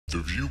The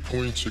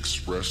viewpoints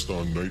expressed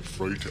on Night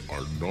Fright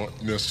are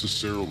not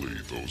necessarily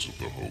those of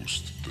the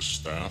host, the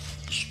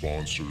staff, the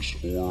sponsors,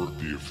 or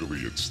the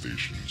affiliate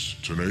stations.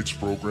 Tonight's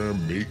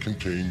program may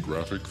contain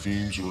graphic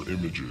themes or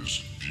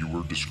images.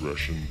 Viewer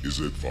discretion is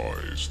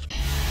advised.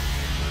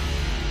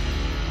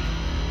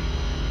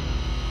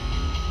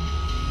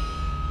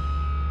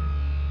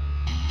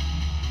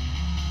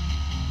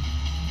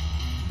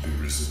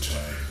 There is a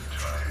time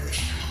for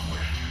question.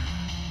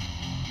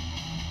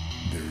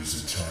 There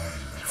is a time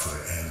for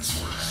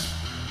answers.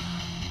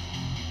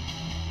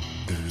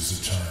 There is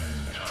a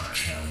time to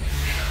challenge.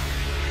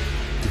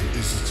 There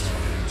is a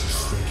time to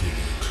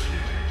speculate.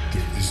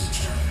 There is a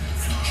time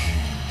for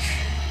change.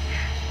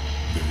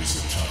 There is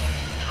a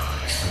time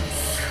for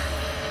truth.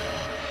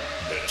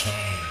 The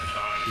time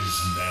is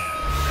now.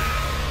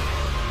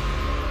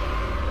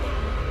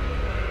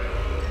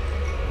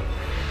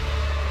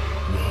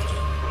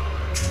 Welcome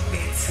to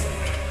Night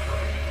Fright,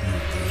 your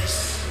voice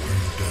in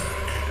the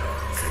dark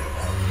for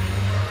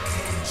paranormal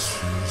and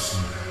conspiracy.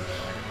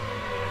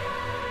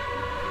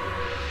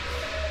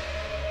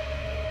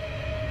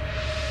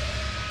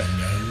 And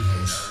now your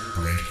host,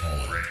 Brent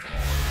Holland.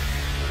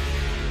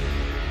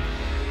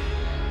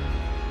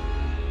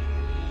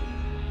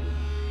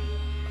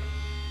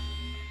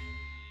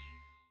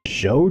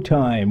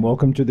 Showtime.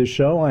 Welcome to the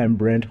show. I'm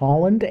Brent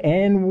Holland,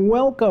 and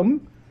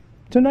welcome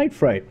to Night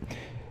Fright.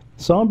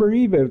 Somber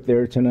eve out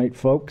there tonight,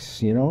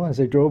 folks. You know, as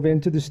I drove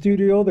into the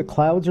studio, the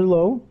clouds are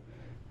low,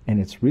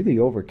 and it's really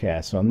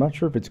overcast, so I'm not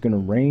sure if it's going to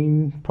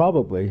rain.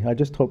 Probably. I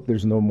just hope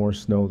there's no more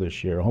snow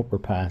this year. I hope we're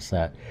past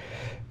that.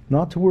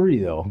 Not to worry,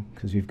 though,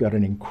 because we've got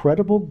an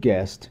incredible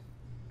guest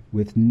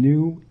with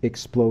new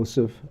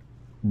explosive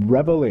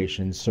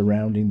revelations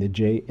surrounding the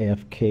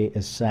JFK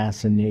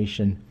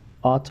assassination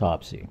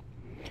autopsy.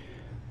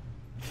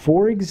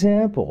 For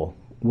example,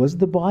 was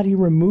the body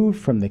removed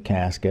from the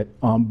casket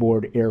on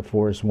board Air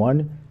Force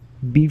One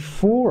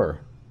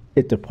before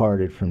it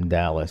departed from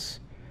Dallas?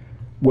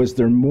 Was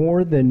there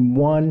more than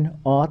one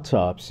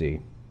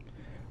autopsy?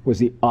 Was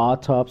the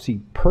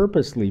autopsy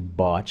purposely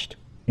botched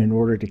in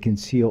order to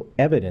conceal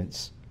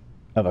evidence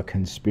of a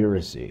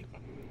conspiracy?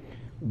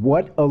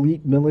 What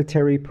elite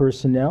military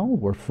personnel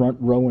were front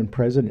row and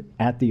present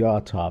at the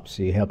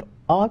autopsy? Have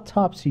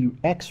autopsy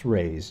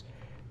x-rays,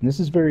 and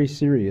this is very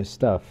serious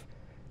stuff,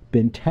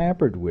 been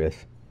tampered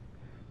with?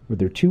 Were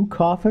there two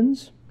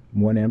coffins,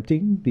 one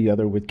empty, the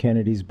other with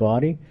Kennedy's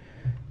body?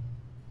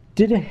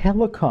 Did a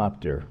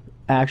helicopter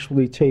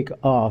actually take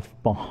off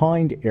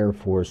behind Air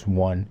Force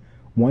One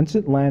once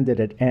it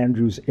landed at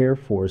Andrews Air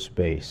Force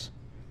Base?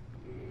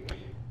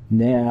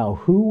 Now,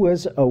 who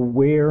was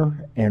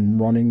aware and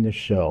running the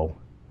show?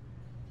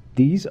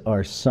 These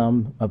are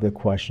some of the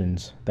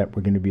questions that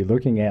we're going to be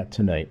looking at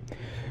tonight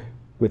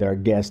with our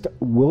guest,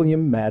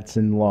 William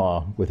Matson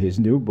Law, with his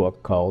new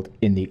book called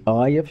In the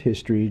Eye of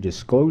History,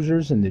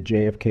 Disclosures in the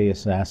JFK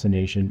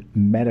Assassination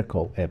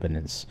Medical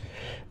Evidence.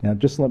 Now,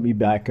 just let me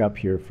back up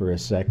here for a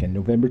second.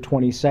 November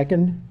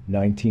 22nd,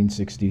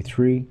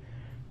 1963,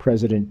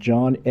 President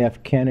John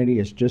F. Kennedy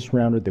has just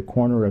rounded the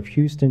corner of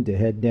Houston to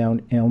head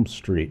down Elm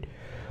Street.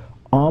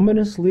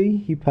 Ominously,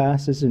 he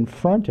passes in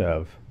front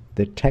of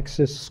the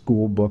Texas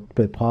School Book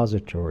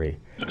Depository.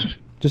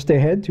 Just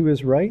ahead to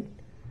his right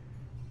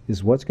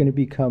is what's going to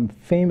become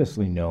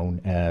famously known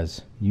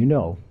as, you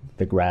know,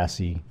 the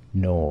Grassy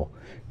Knoll.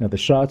 Now, the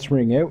shots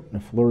ring out, and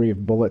a flurry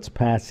of bullets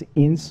pass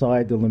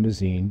inside the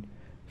limousine,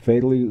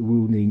 fatally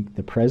wounding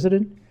the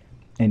president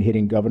and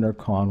hitting Governor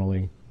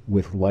Connolly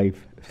with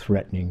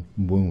life-threatening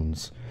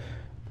wounds.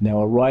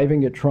 Now,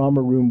 arriving at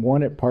Trauma Room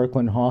 1 at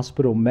Parkland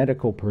Hospital,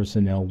 medical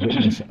personnel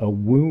witness a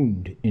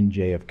wound in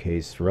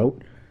JFK's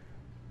throat,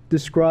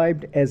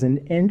 described as an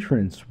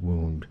entrance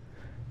wound.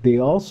 They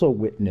also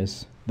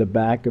witness the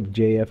back of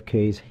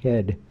JFK's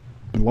head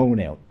blown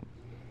out.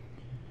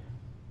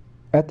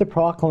 At the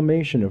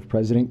proclamation of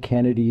President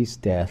Kennedy's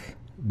death,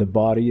 the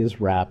body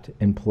is wrapped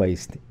and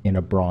placed in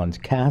a bronze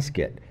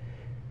casket.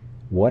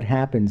 What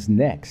happens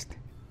next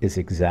is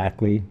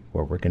exactly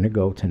where we're going to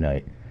go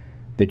tonight.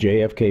 The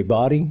JFK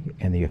body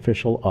and the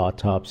official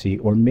autopsy,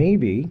 or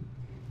maybe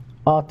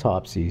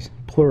autopsies,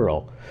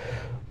 plural.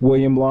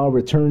 William Law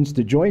returns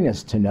to join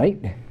us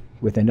tonight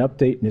with an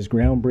update in his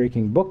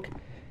groundbreaking book,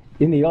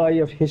 In the Eye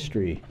of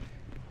History,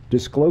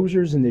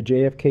 Disclosures in the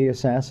JFK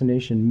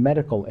Assassination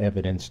Medical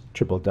Evidence,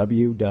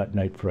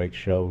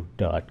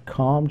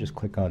 www.nightfrightshow.com. Just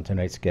click on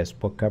tonight's guest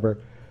book cover.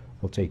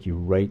 We'll take you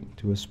right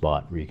to a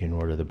spot where you can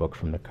order the book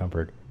from the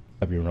comfort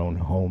of your own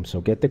home.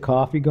 So get the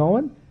coffee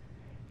going,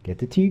 get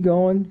the tea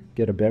going,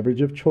 get a beverage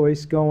of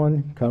choice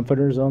going,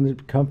 comforters on the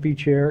comfy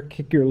chair,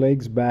 kick your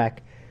legs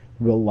back,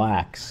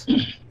 relax.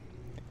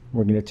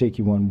 We're going to take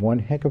you on one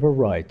heck of a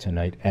ride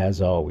tonight, as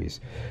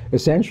always.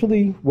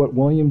 Essentially, what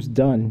William's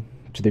done,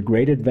 to the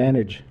great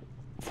advantage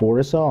for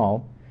us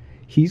all,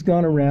 he's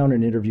gone around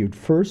and interviewed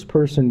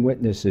first-person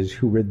witnesses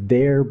who were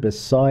there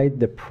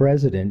beside the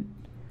president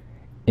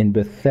in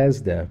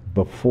Bethesda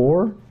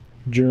before,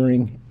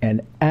 during, and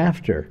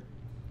after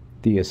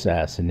the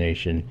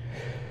assassination.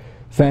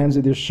 Fans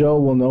of this show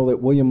will know that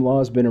William Law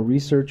has been a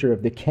researcher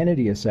of the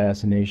Kennedy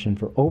assassination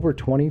for over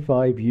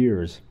 25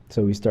 years.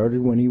 So he started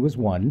when he was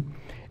 1.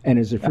 And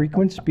as a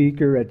frequent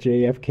speaker at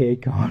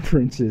JFK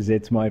conferences,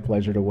 it's my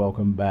pleasure to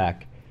welcome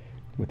back,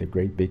 with a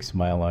great big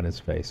smile on his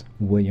face,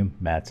 William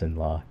Matson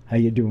Law. How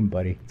you doing,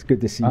 buddy? It's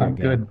good to see you again. I'm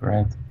good,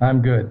 Brent. I'm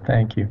good.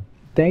 Thank you.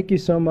 Thank you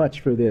so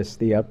much for this,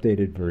 the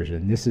updated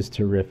version. This is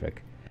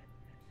terrific.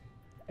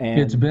 And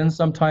it's been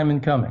some time in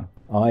coming.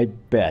 I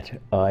bet.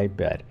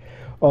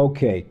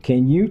 Okay,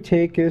 can you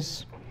take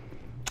us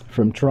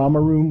from Trauma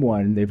Room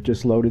 1? They've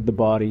just loaded the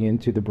body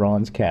into the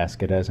bronze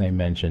casket, as I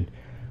mentioned.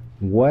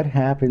 What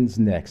happens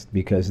next?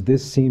 Because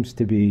this seems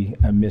to be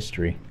a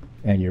mystery,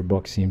 and your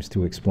book seems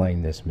to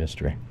explain this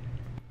mystery.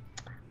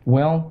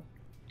 Well,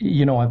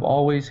 I've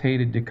always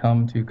hated to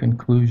come to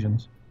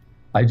conclusions.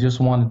 I just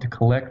wanted to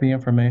collect the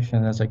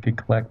information as I could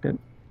collect it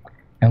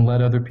and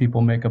let other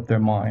people make up their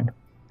mind.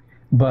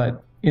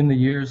 But in the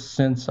years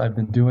since I've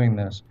been doing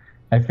this,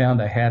 I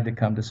found I had to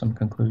come to some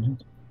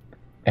conclusions.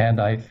 And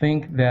I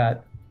think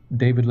that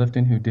David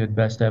Lifton, who did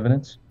Best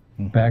Evidence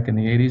back in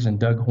the 80s, and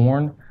Doug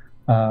Horn,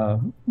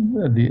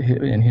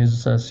 in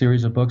his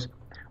series of books,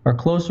 are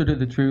closer to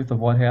the truth of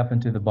what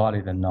happened to the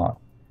body than not.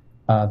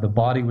 The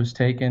body was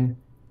taken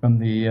from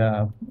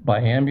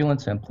by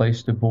ambulance and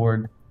placed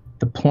aboard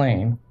the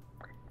plane.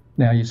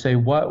 Now you say,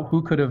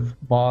 who could have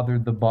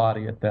bothered the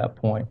body at that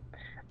point?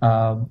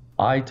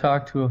 I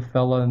talked to a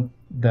fella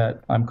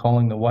that I'm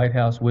calling the White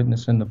House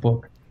witness in the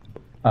book,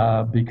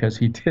 because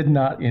he did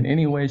not in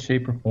any way,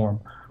 shape, or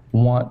form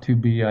want to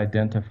be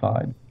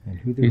identified. And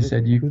who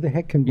the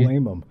heck can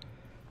blame him?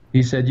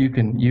 He said, you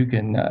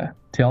can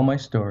tell my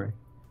story.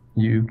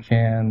 You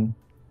can,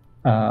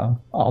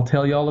 I'll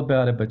tell you all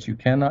about it, but you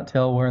cannot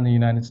tell where in the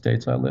United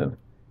States I live.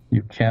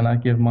 You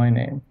cannot give my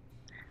name.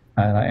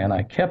 And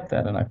I kept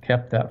that, and I've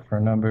kept that for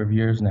a number of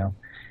years now.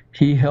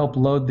 He helped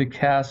load the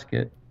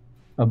casket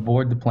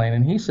aboard the plane,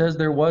 and he says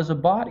there was a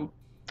body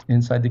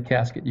inside the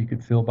casket you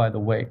could feel by the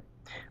weight.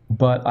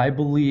 But I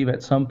believe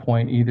at some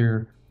point,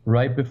 either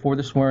right before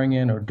the swearing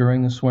in or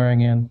during the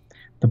swearing in,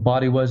 the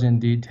body was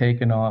indeed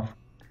taken off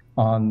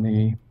on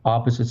the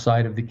opposite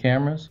side of the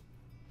cameras.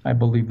 I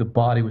believe the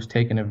body was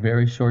taken a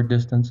very short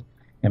distance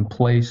and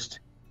placed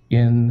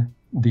in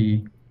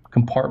the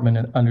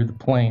compartment under the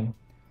plane.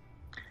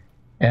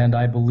 And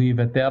I believe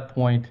at that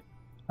point,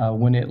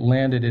 when it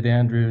landed at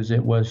Andrews,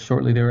 it was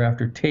shortly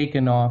thereafter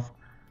taken off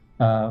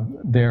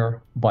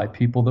there by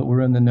people that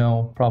were in the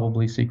know,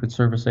 probably Secret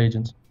Service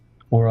agents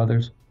or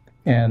others,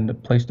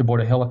 and placed aboard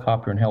a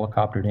helicopter and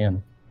helicoptered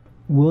in.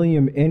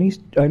 William,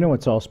 I know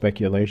it's all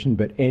speculation,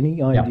 but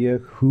any idea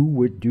who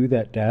would do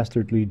that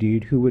dastardly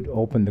deed? Who would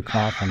open the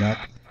coffin up,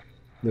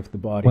 lift the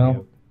body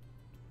out?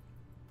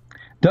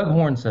 Doug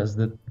Horn says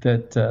that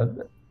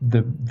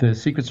the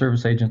Secret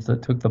Service agents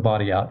that took the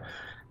body out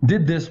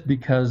did this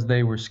because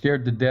they were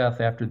scared to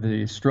death after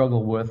the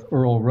struggle with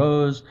Earl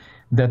Rose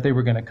that they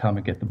were going to come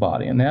and get the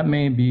body. And that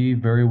may be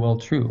very well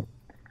true.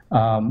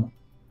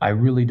 I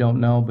really don't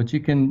know, but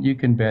you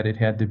can bet it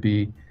had to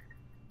be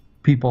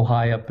people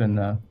high up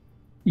in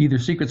either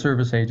Secret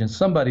Service agents,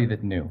 somebody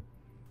that knew.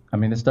 I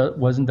mean, this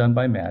wasn't done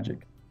by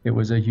magic. It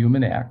was a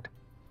human act.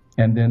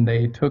 And then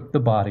they took the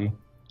body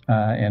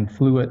and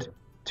flew it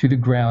to the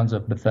grounds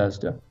of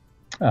Bethesda,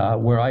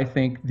 where I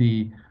think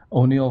the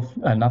O'Neill,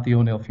 not the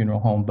O'Neill Funeral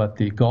Home, but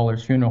the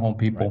Gawler's Funeral Home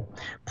people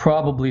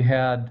probably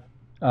had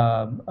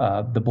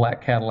the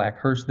black Cadillac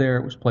hearse there.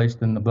 It was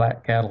placed in the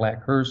black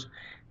Cadillac hearse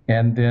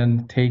and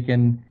then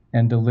taken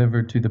and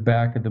delivered to the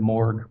back of the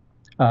morgue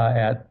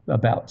at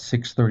about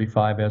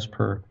 6:35 as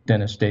per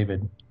Dennis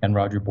David and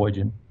Roger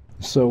Boyjan.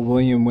 So,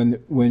 William,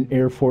 when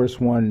Air Force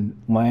One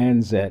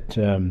lands at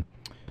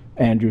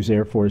Andrews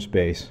Air Force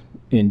Base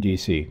in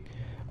D.C.,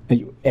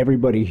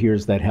 everybody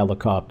hears that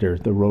helicopter,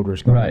 the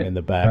rotors going in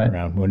the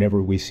background.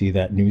 Whenever we see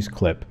that news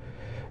clip,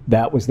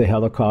 that was the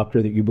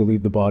helicopter that you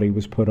believe the body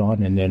was put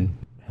on, and then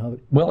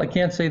Well, I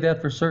can't say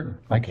that for certain.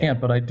 Okay. I can't,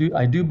 but I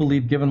do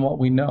believe, given what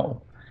we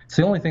know, it's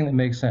the only thing that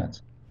makes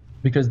sense,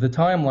 because the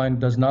timeline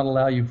does not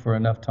allow you for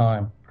enough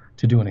time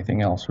to do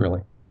anything else,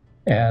 really.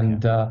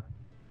 And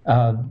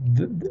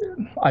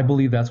I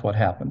believe that's what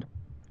happened.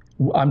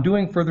 I'm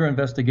doing further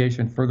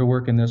investigation, further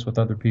work in this with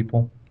other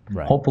people.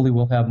 Right. Hopefully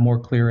we'll have more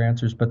clear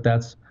answers, but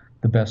that's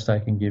the best I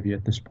can give you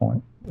at this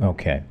point.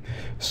 Okay.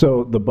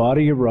 So the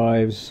body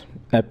arrives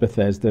at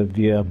Bethesda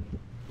via,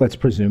 let's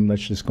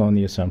just go on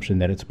the assumption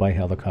that it's by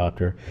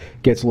helicopter,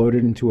 gets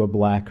loaded into a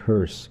black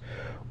hearse.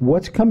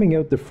 What's coming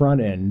out the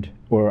front end,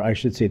 or I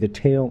should say the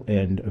tail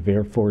end of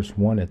Air Force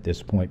One at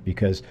this point?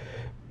 Because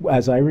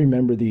as I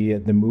remember the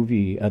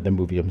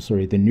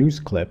news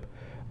clip,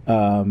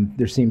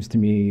 there seems to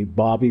me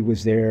Bobby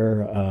was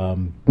there,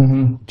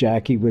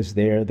 Jackie was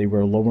there. They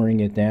were lowering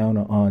it down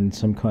on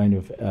some kind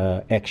of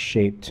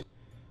X-shaped.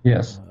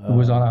 Yes, it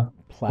was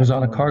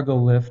on a cargo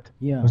lift.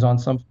 Yeah, it was on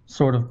some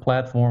sort of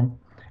platform,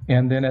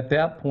 and then at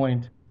that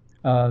point,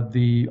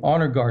 the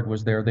honor guard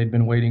was there. They'd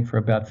been waiting for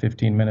about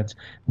 15 minutes.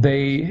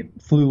 They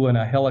flew in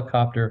a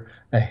helicopter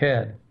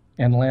ahead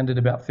and landed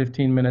about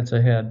 15 minutes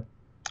ahead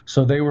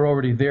So they were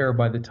already there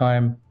by the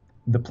time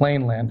the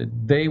plane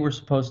landed. They were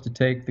supposed to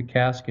take the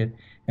casket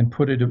and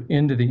put it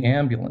into the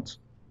ambulance.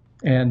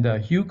 And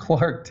Hugh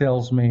Clark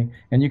tells me,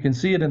 and you can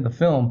see it in the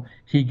film,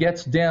 he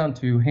gets down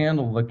to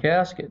handle the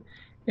casket,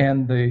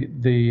 and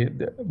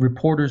the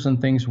reporters and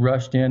things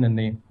rushed in, and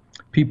the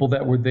people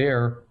that were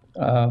there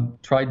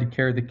tried to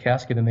carry the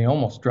casket, and they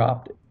almost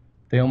dropped it.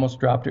 They almost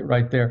dropped it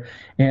right there.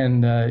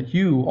 And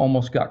Hugh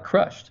almost got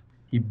crushed.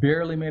 He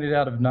barely made it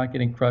out of not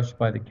getting crushed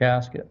by the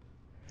casket.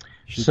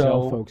 Should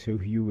tell folks who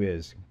Hugh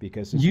is,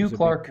 because this was a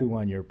big coup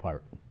on your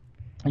part.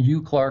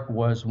 Hugh Clark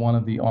was one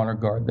of the honor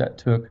guard that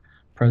took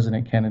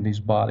President Kennedy's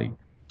body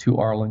to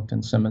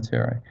Arlington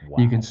Cemetery.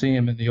 Wow. You can see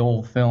him in the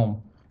old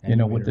film,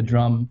 with the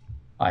drum.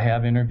 I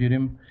have interviewed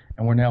him,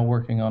 and we're now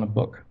working on a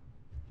book.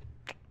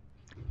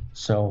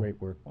 So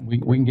great work. We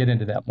can get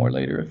into that more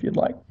later if you'd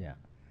like. Yeah.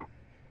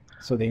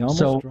 So they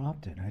almost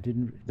dropped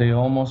it. They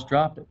almost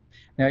dropped it.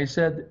 Now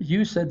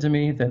Hugh said to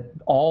me that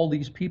all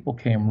these people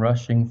came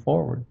rushing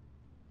forward,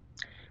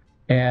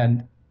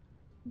 and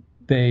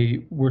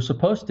they were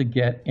supposed to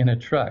get in a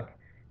truck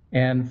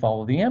and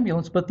follow the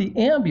ambulance, but the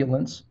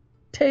ambulance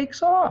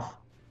takes off.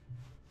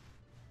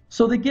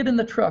 So they get in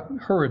the truck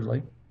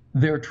hurriedly.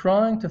 They're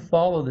trying to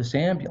follow this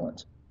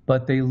ambulance,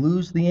 but they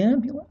lose the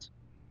ambulance.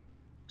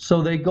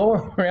 So they go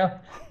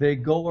around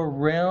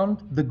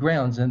the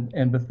grounds,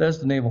 and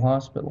Bethesda Naval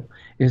Hospital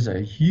is a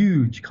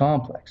huge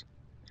complex.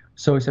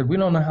 So he said, we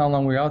don't know how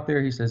long we're out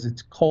there. He says,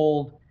 it's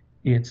cold,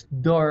 it's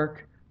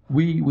dark,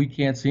 we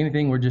can't see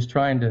anything. We're just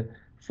trying to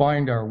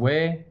find our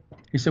way.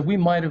 He said, we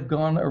might have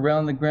gone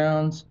around the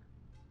grounds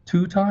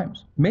 2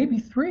 times, maybe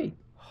 3. And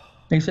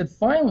he said,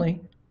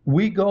 finally,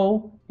 we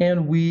go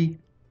and we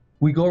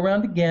go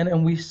around again,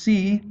 and we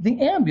see the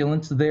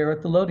ambulance there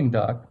at the loading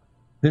dock.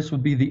 This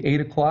would be the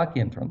 8 o'clock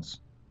entrance,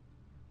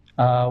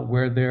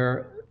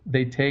 where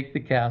they take the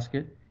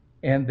casket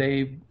and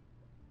they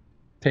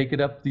take it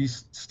up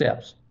these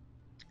steps,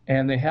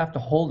 and they have to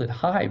hold it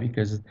high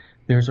because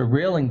there's a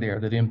railing there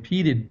that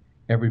impeded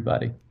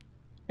everybody.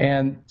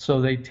 And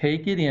so they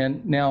take it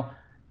in. Now,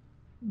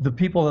 the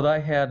people that I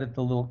had at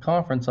the little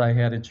conference I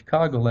had in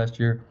Chicago last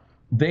year,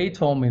 they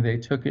told me they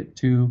took it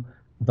to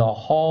the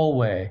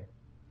hallway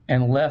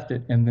and left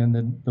it, and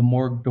then the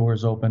morgue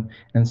doors opened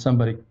and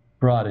somebody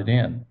brought it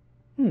in.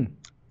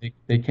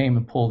 They came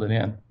and pulled it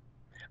in.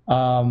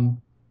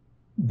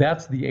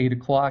 That's the 8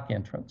 o'clock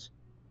entrance.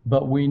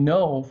 But we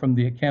know from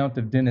the account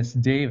of Dennis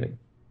David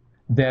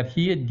that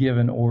he had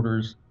given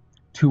orders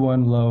to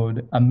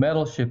unload a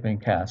metal shipping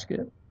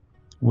casket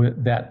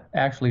that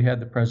actually had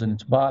the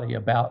president's body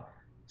about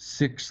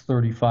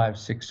 6:35,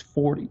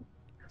 6:40.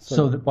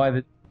 So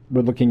that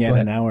we're looking at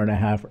an hour and a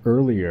half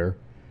earlier,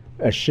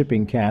 a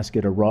shipping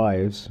casket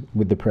arrives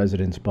with the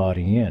president's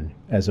body in,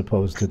 as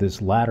opposed to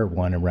this latter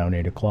one around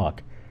 8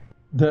 o'clock.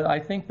 I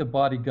think the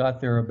body got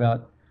there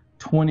about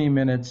 20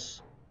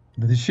 minutes.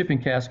 The shipping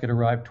casket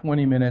arrived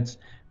 20 minutes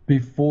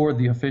before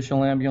the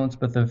official ambulance,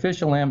 but the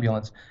official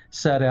ambulance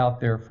sat out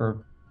there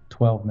for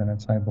 12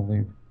 minutes, I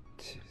believe.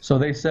 So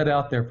they sat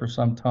out there for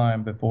some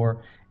time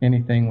before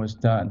anything was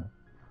done.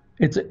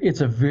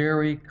 It's a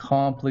very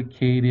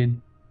complicated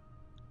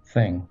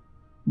thing,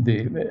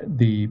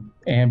 the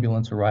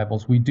ambulance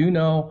arrivals. We do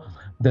know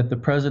that the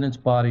president's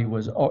body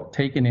was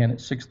taken in at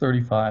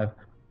 6:35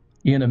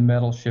 in a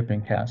metal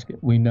shipping casket.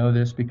 We know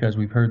this because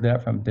we've heard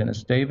that from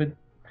Dennis David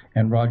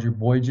and Roger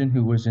Boyden,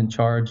 who was in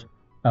charge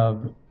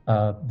of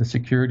the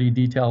security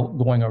detail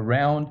going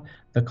around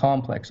the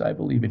complex, I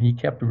believe, and he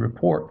kept a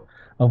report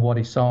of what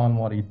he saw and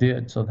what he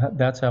did. So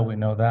that's how we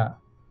know that.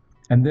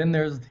 And then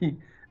there's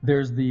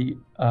the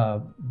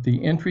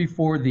entry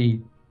for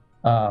the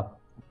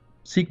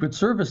Secret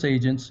Service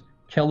agents,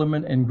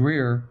 Kellerman and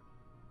Greer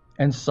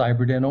and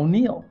Seibert and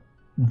O'Neill.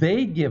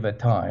 They give a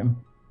time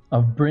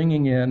of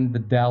bringing in the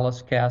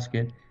Dallas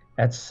casket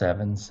at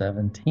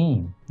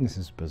 7:17. This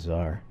is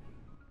bizarre.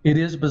 It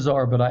is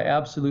bizarre, but I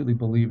absolutely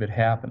believe it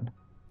happened.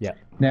 Yeah.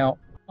 Now,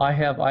 I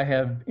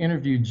have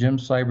interviewed Jim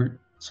Seibert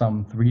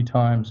some 3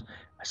 times.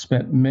 I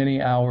spent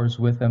many hours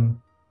with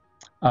him.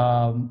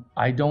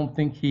 I don't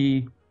think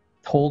he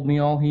told me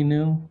all he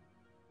knew,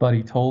 but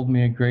he told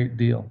me a great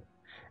deal.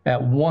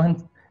 At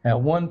one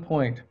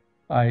point,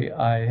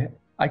 I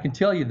can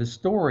tell you the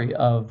story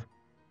of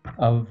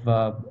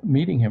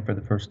meeting him for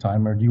the first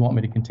time, or do you want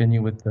me to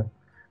continue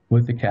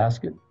with the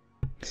casket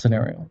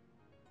scenario?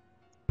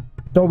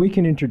 No, we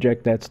can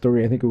interject that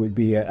story. I think it would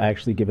be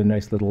actually give a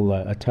nice little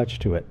a touch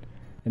to it,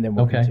 and then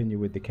we'll continue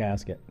with the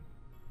casket.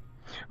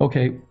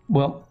 Okay.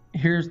 Well,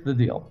 here's the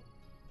deal.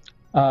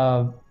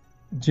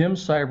 Jim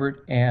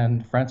Seibert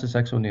and Francis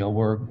X. O'Neill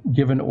were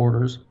given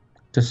orders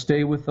to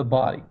stay with the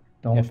body.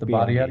 Don't let the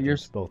body out of your...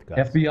 Both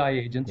guys. FBI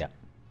agents. Yeah.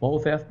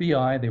 Both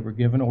FBI. They were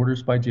given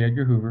orders by J.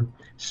 Edgar Hoover.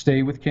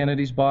 Stay with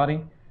Kennedy's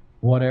body.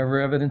 Whatever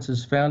evidence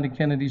is found in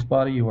Kennedy's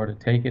body, you are to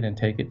take it and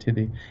take it to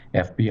the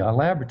FBI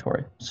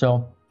laboratory.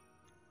 So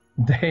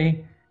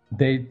they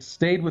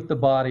stayed with the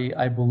body,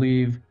 I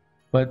believe,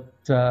 but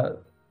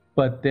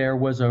there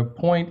was a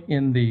point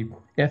in the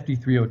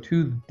FD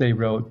 302 that they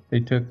wrote. They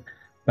took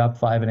about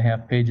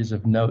 5.5 pages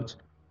of notes,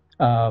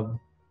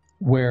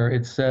 where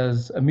it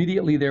says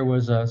immediately there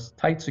was a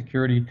tight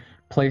security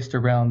placed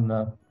around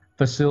the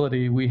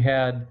facility. We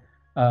had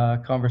a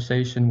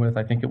conversation with,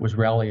 I think it was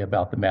Raleigh,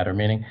 about the matter,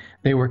 meaning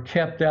they were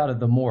kept out of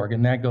the morgue,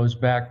 and that goes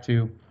back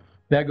to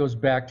the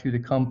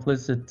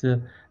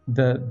complicit,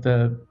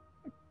 the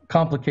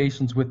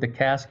complications with the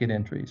casket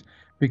entries,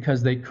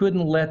 because they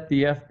couldn't let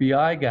the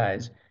FBI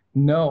guys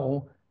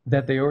know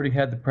that they already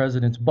had the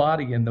president's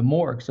body in the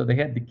morgue, so they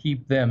had to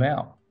keep them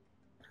out,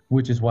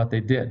 which is what they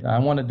did. I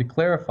wanted to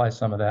clarify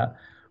some of that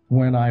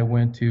when I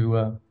went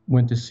to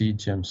see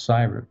Jim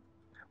Seibert.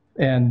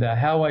 And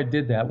how I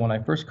did that, when I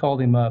first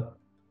called him up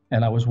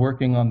and I was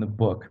working on the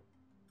book,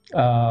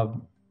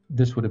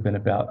 this would have been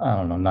about, I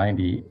don't know,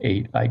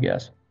 98, I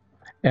guess.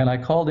 And I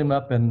called him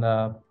up, and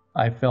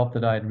I felt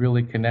that I had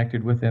really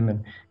connected with him,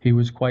 and he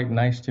was quite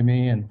nice to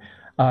me. And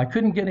I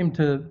couldn't get him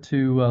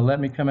to let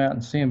me come out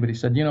and see him, but he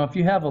said, if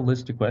you have a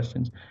list of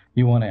questions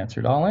you want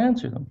answered, I'll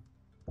answer them.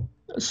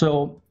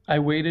 So I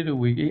waited a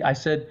week. I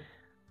said,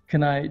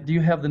 do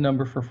you have the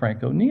number for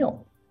Frank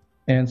O'Neill?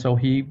 And so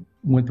he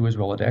went to his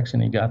Rolodex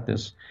and he got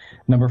this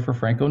number for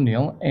Frank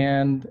O'Neill.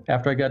 And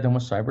after I got done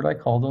with Seibert, I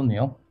called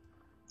O'Neill,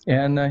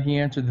 and he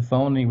answered the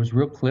phone, and he was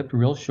real clipped,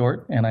 real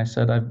short. And I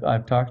said,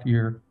 I've talked to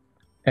your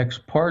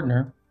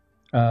ex-partner,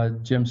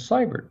 Jim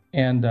Seibert,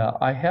 and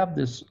I have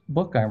this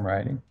book I'm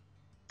writing.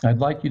 I'd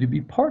like you to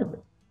be part of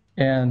it.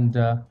 And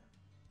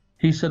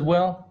he said,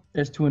 well,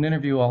 as to an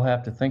interview, I'll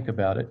have to think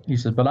about it. He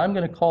said, but I'm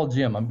going to call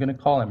Jim. I'm going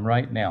to call him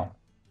right now.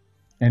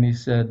 And he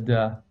said,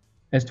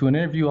 as to an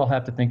interview, I'll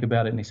have to think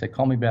about it. And he said,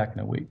 call me back in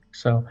a week.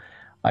 So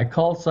I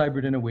called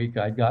Seibert in a week.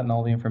 I'd gotten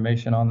all the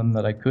information on them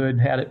that I could,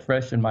 had it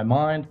fresh in my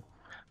mind,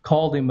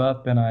 called him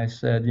up, and I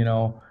said,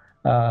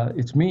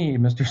 it's me,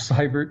 Mr.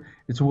 Seibert.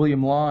 It's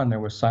William Law. And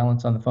there was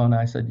silence on the phone.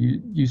 I said,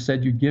 you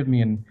said you'd give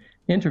me an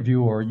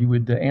interview, or you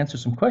would answer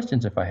some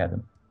questions if I had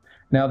them.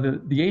 Now,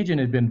 the agent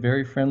had been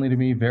very friendly to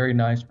me, very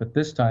nice, but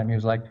this time he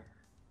was like,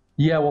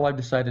 yeah, well, I've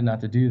decided not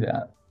to do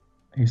that.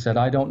 He said,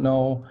 I don't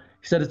know.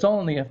 He said, it's all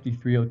in the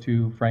FD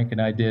 302 Frank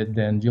and I did,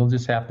 and you'll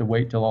just have to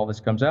wait till all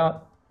this comes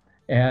out,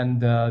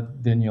 and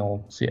then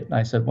you'll see it. And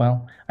I said,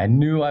 well, I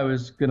knew I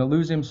was going to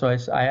lose him, so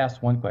I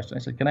asked one question. I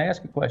said, can I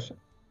ask a question?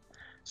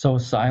 So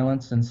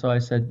silence, and so I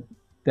said,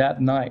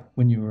 that night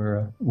when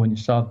you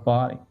saw the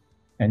body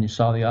and you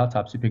saw the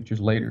autopsy pictures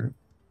later,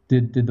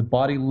 did the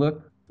body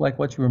look like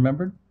what you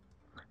remembered?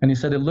 And he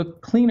said, it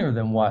looked cleaner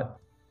than what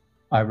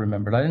I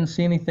remembered. I didn't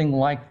see anything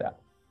like that.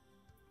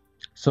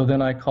 So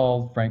then I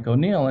called Frank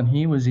O'Neill, and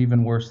he was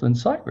even worse than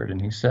Seibert.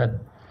 And he said,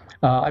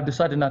 I've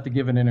decided not to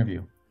give an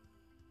interview.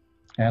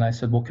 And I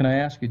said, well, can I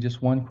ask you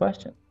just one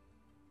question?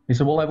 He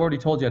said, well, I've already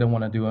told you I don't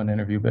want to do an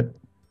interview, but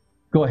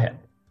go ahead.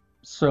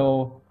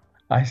 So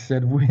I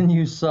said, when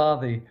you saw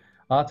the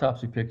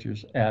autopsy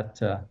pictures at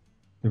the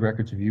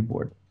Records Review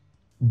Board,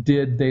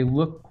 did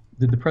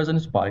the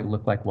president's body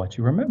look like what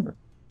you remember?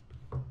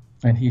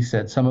 And he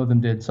said, some of them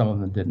did, some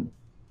of them didn't.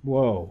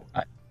 Whoa.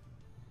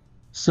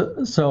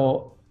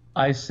 So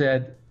I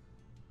said,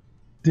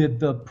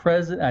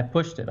 I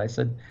pushed it. I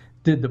said,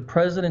 did the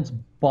president's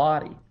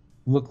body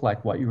look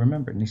like what you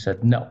remembered? And he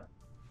said, no.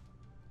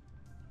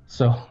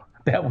 So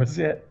that was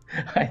it.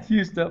 I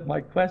used up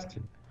my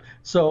question.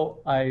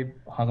 So I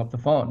hung up the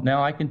phone.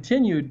 Now I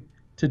continued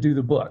to do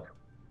the book,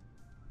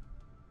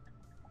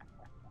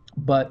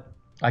 but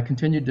I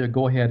continued to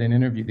go ahead and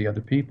interview the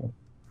other people.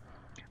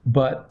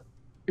 But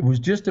it was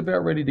just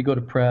about ready to go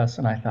to press,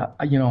 and I thought,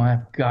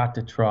 I've got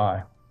to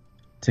try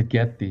to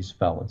get these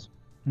fellas.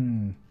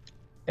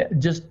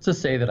 Just to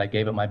say that I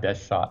gave it my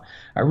best shot.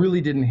 I really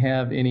didn't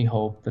have any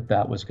hope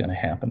that was going to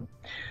happen.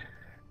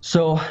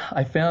 So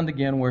I found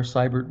again where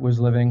Seibert was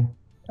living.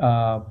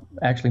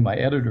 Actually, my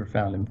editor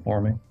found him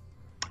for me.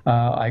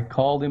 I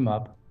called him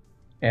up,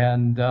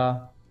 and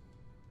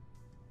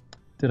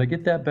did I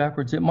get that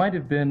backwards? It might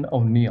have been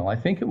O'Neill. I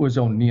think it was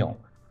O'Neill.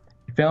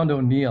 He found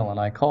O'Neill, and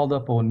I called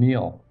up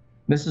O'Neill.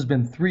 This has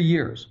been 3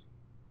 years.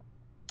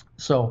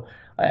 So,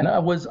 and I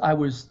was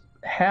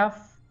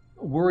half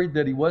worried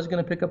that he was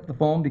going to pick up the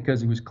phone because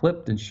he was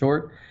clipped and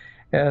short,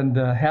 and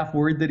half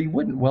worried that he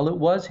wouldn't. Well, it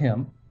was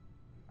him.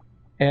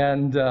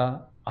 And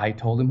I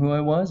told him who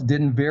I was,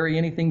 didn't vary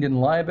anything,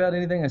 didn't lie about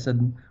anything. I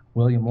said,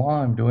 William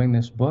Law, I'm doing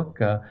this book.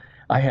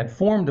 I had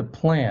formed a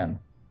plan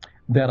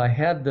that I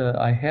had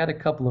a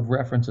couple of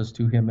references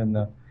to him in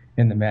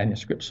the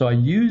manuscript. So I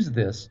used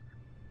this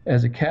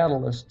as a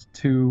catalyst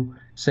to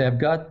say, I've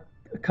got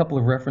a couple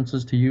of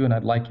references to you, and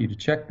I'd like you to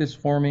check this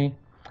for me.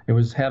 It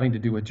was having to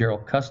do with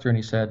Gerald Custer, and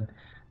he said,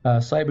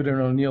 Seibert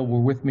and O'Neill were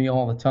with me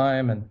all the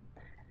time,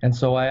 and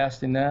so I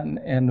asked him that,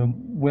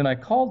 and when I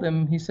called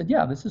him, he said,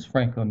 yeah, this is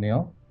Frank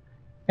O'Neill,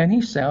 and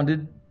he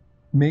sounded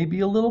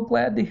maybe a little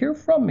glad to hear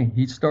from me.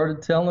 He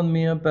started telling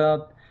me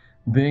about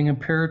being a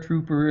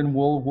paratrooper in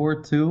World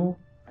War II.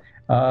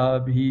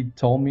 He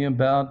told me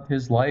about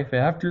his life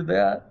after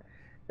that.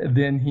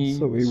 Then he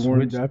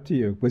warmed up to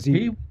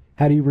you.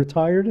 Had he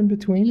retired in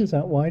between? Is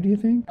that why, do you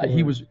think?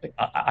 He was,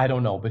 I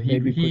don't know, but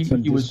maybe put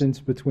some distance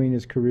between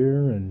his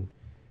career and.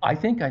 I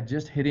think I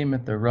just hit him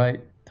at the right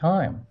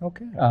time.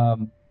 Okay.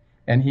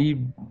 And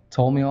he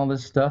told me all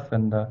this stuff.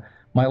 And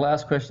my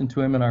last question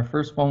to him in our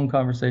first phone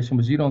conversation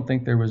was, you don't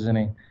think there was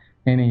any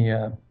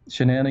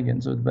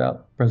shenanigans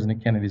about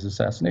President Kennedy's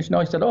assassination? No,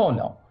 he said, oh,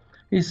 no.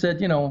 He said,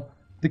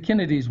 the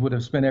Kennedys would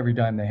have spent every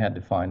dime they had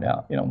to find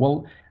out.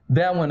 Well,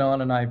 that went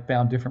on, and I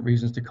found different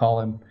reasons to call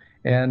him.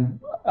 And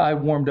I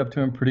warmed up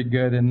to him pretty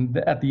good. And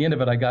at the end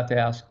of it, I got to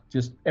ask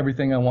just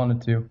everything I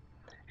wanted to.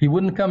 He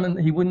wouldn't come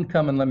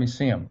and let me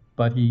see him,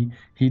 but he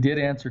did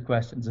answer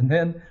questions.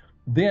 And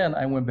then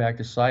I went back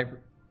to Cyber,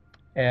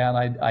 and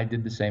I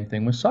did the same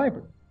thing with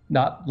Cyber,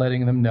 not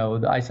letting them know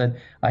that I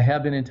said, I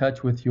have been in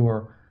touch with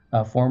your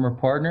former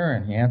partner,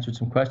 and he answered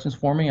some questions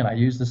for me, and I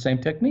used the same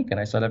technique. And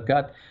I said, I've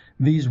got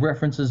these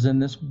references in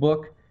this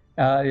book.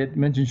 It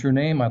mentions your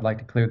name. I'd like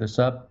to clear this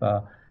up.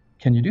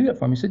 Can you do that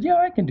for me? He said, yeah,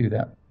 I can do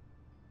that.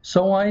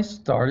 So I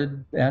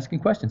started asking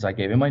questions. I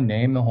gave him my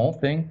name, the whole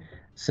thing,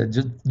 said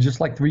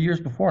just like 3 years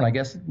before, and I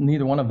guess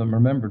neither one of them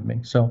remembered me.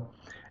 So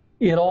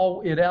it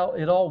all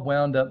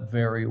wound up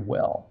very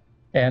well.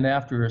 And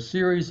after a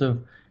series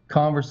of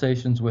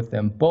conversations with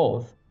them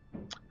both,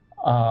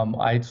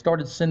 I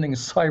started sending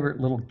Cybert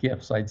little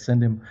gifts. I'd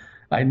send him.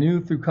 I knew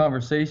through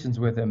conversations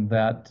with him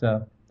that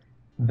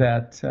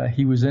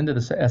he was into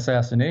the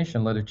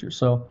assassination literature.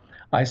 So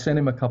I sent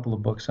him a couple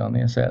of books on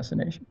the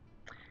assassination.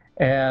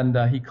 And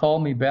he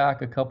called me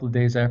back a couple of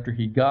days after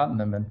he'd gotten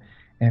them,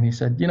 and he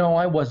said,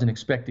 I wasn't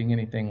expecting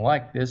anything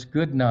like this.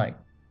 Good night.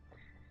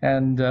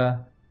 And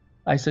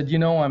I said,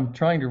 I'm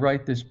trying to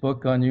write this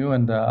book on you,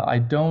 and I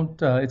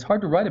don't. It's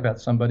hard to write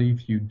about somebody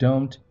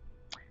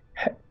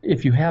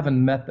if you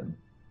haven't met them.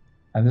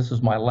 And this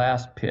was my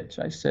last pitch.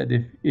 I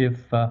said,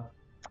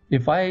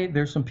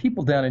 there's some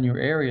people down in your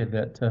area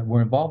that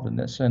were involved in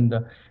this, and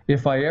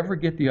if I ever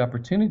get the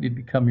opportunity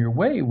to come your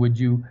way, would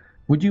you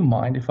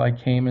mind if I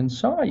came and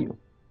saw you?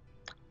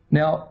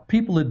 Now,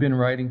 people had been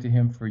writing to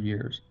him for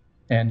years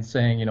and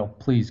saying,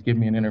 please give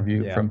me an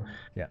interview, from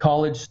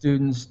college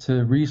students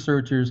to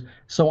researchers.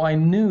 So I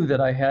knew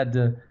that I had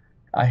to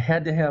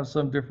have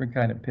some different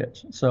kind of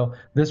pitch. So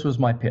this was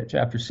my pitch.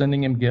 After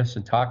sending him gifts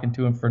and talking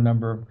to him for a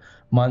number of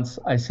months,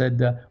 I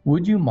said,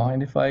 would you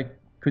mind if I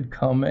could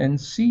come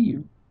and see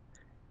you?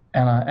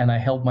 And I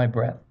held my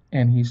breath.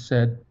 And he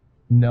said,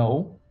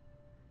 no.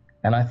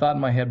 And I thought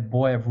in my head,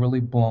 boy, I've really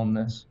blown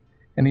this.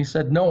 And he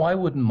said, no, I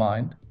wouldn't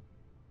mind.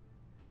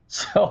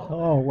 So.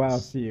 Oh, wow.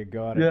 So you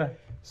got it. Yeah.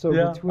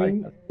 So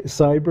between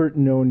Cybert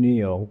and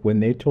O'Neill, when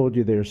they told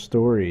you their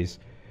stories,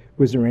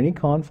 was there any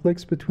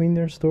conflicts between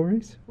their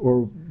stories?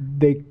 Or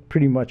they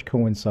pretty much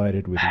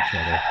coincided with each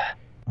other?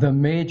 The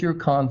major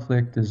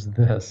conflict is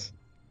this.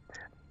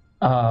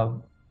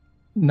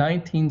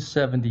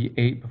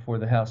 1978, before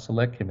the House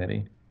Select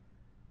Committee,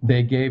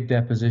 they gave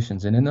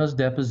depositions. And in those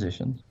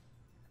depositions,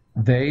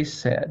 they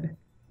said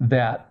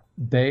that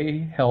they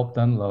helped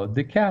unload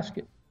the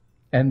casket.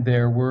 And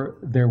there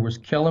was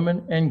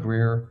Kellerman and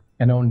Greer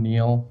and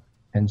O'Neill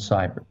and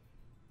Cybert.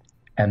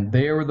 And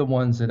they were the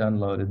ones that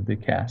unloaded the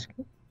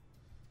casket.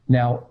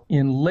 Now,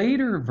 in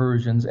later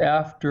versions,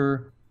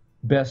 after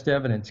Best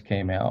Evidence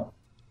came out,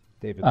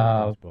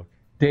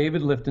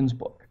 David Lifton's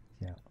book.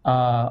 Yeah.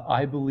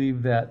 I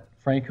believe that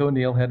Frank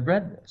O'Neill had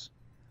read this.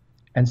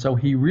 And so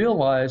he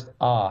realized,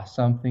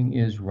 something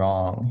is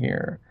wrong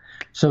here.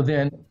 So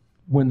then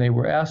when they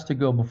were asked to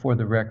go before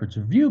the Records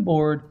Review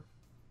Board,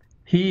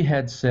 he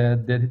had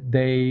said that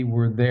they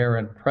were there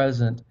and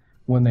present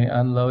when they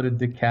unloaded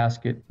the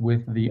casket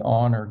with the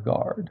honor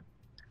guard.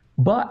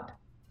 But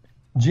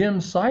Jim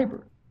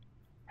Cybert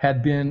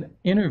had been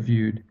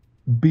interviewed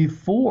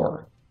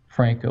before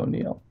Frank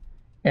O'Neill.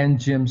 And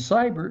Jim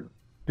Cybert,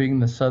 being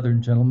the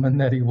Southern gentleman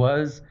that he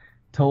was,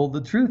 told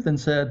the truth and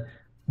said,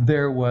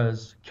 there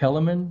was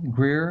Kellerman,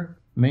 Greer,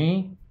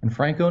 me, and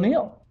Frank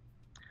O'Neill.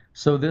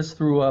 So this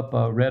threw up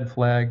a red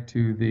flag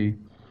to the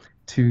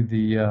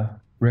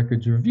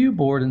Records Review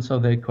Board, and so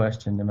they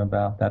questioned him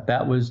about that.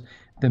 That was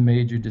the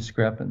major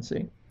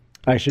discrepancy.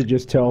 I should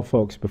just tell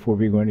folks before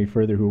we go any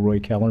further who Roy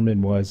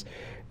Kellerman was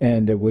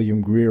and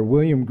William Greer.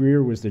 William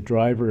Greer was the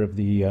driver of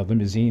the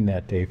limousine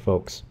that day,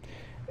 folks.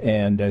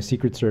 And a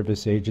Secret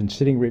Service agent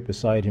sitting right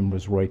beside him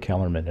was Roy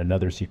Kellerman,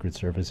 another Secret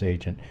Service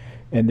agent.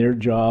 And their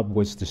job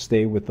was to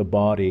stay with the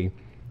body,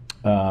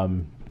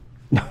 well,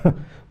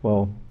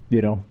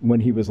 when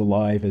he was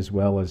alive as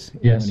well as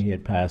when he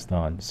had passed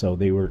on. So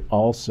they were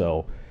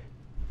also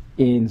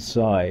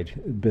inside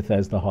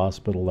Bethesda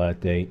Hospital that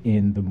day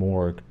in the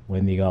morgue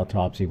when the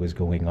autopsy was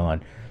going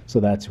on. So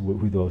that's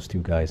who those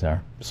two guys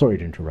are. Sorry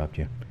to interrupt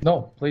you.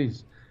 No,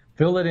 please.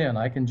 Fill it in.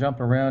 I can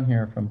jump around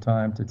here from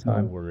time to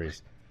time. No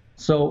worries.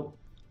 So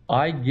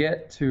I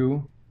get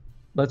to,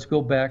 let's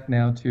go back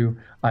now to,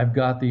 I've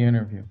got the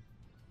interview.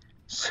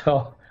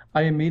 So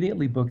I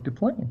immediately booked a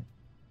plane.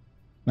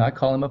 And I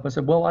call him up. I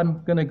said, well,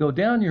 I'm going to go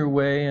down your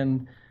way.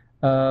 And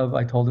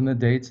I told him the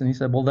dates. And he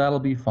said, well, that'll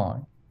be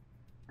fine.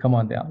 Come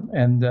on down.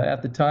 And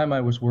at the time,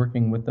 I was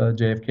working with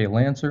JFK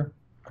Lancer.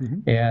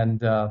 Mm-hmm.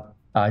 And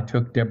I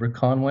took Deborah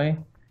Conway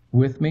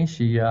with me.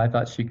 I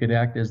thought she could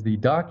act as the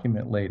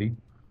document lady.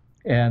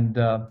 And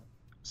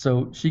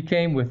so she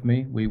came with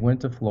me. We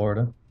went to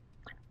Florida.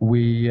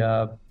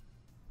 I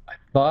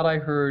thought I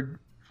heard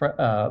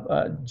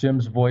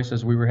Jim's voice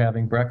as we were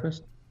having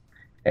breakfast,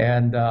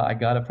 and I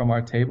got it from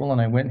our table, and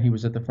I went, and he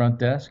was at the front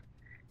desk,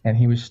 and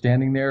he was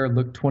standing there,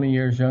 looked 20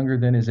 years younger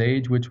than his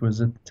age, which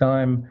was at the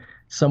time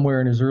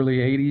somewhere in his early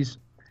 80s,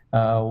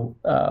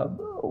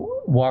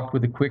 walked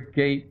with a quick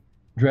gait,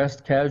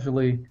 dressed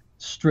casually,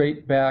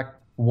 straight back,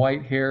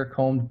 white hair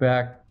combed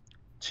back,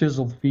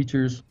 chiseled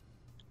features,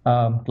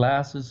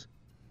 glasses,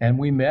 and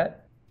we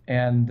met,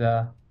 and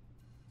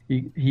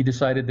he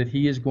decided that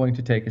he is going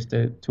to take us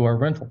to our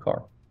rental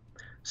car.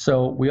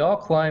 So we all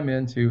climb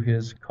into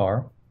his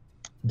car.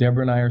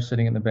 Deborah and I are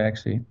sitting in the back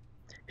seat.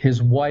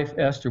 His wife,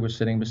 Esther, was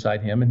sitting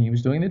beside him, and he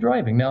was doing the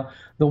driving. Now,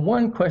 the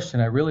one question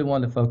I really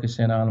wanted to focus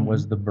in on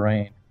was the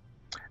brain.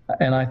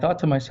 And I thought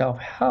to myself,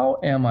 how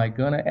am I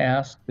going to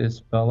ask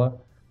this fella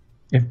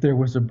if there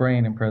was a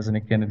brain in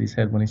President Kennedy's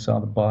head when he saw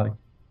the body?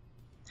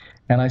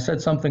 And I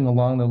said something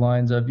along the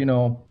lines of,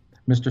 Mr.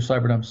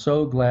 Seibert, I'm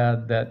so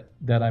glad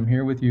that I'm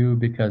here with you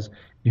because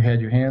you had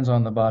your hands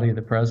on the body of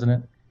the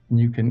president, and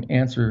you can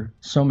answer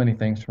so many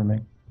things for me.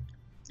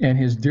 And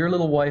his dear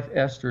little wife,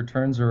 Esther,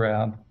 turns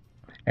around,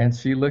 and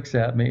she looks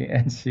at me,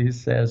 and she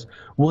says,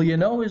 well,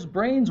 his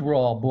brains were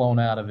all blown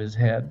out of his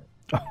head.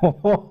 I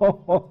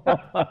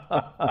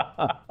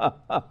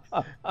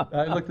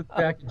looked at the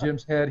back of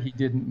Jim's head. He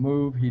didn't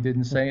move. He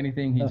didn't say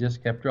anything. He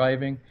just kept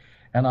driving.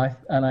 And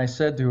I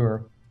said to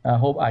her,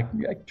 I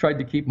tried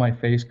to keep my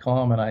face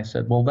calm, and I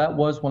said, well, that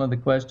was one of the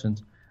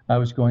questions I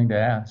was going to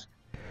ask.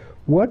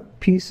 What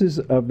pieces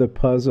of the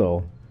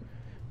puzzle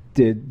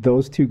did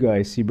those two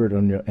guys, Seibert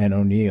and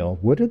O'Neill,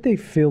 what did they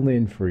fill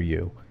in for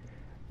you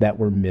that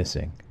were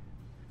missing?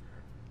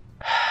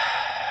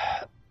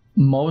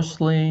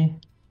 Mostly,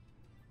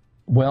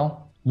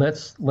 well,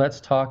 let's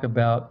talk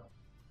about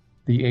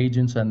the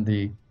agents and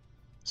the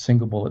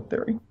single bullet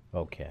theory.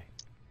 Okay.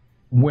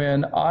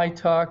 When I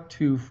talked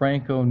to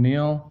Frank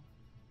O'Neill,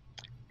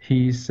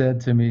 he said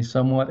to me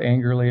somewhat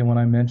angrily when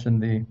I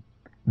mentioned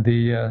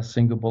the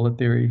single bullet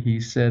theory, he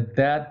said,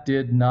 that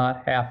did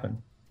not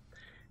happen.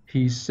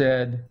 He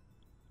said,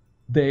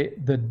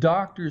 the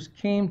doctors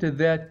came to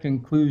that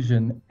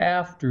conclusion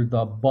after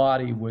the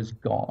body was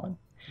gone.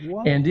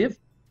 What? And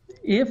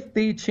if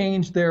they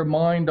changed their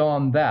mind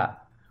on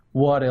that,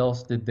 what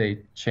else did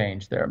they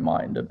change their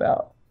mind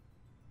about?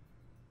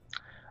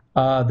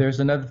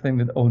 There's another thing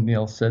that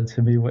O'Neill said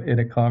to me in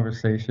a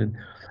conversation.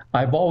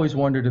 I've always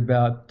wondered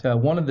about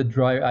one of the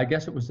driver, I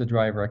guess it was the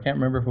driver, I can't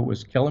remember if it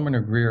was Kellerman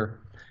or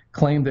Greer,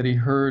 claimed that he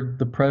heard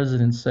the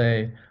president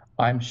say,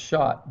 I'm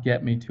shot,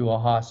 get me to a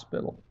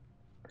hospital.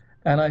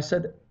 And I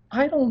said,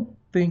 I don't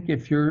think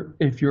if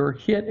you're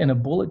hit and a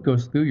bullet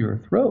goes through your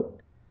throat,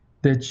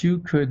 that you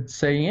could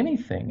say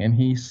anything. And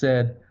he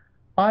said,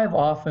 I've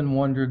often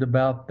wondered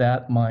about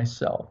that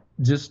myself,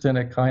 just in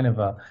a kind of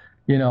a,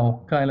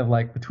 kind of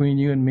like between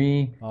you and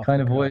me off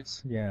kind of cuff.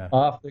 Voice, yeah,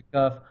 off the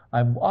cuff.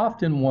 I've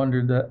often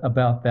wondered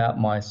about that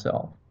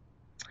myself.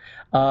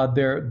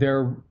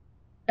 Their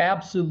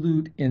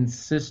absolute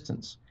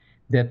insistence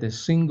that the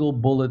single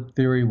bullet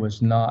theory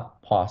was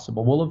not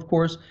possible. Well, of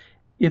course,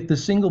 if the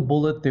single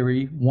bullet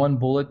theory, one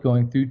bullet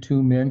going through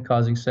two men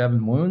causing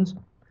 7 wounds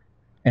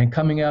and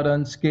coming out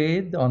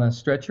unscathed on a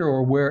stretcher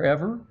or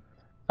wherever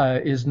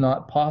is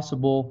not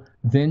possible,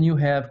 then you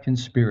have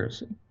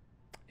conspiracy.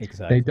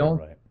 Exactly. They don't.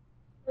 Right.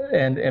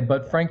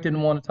 But Frank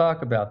didn't want to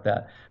talk about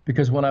that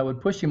because when I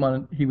would push him on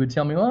it, he would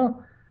tell me,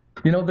 well,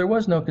 there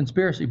was no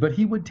conspiracy, but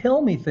he would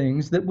tell me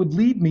things that would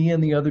lead me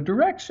in the other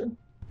direction.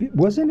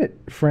 Wasn't it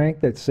Frank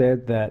that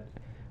said that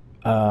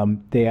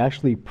they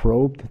actually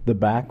probed the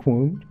back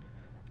wound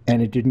and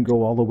it didn't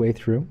go all the way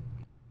through?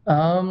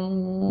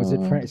 Was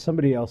it Frank?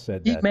 Somebody else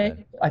said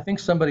that. I think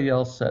somebody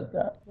else said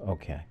that.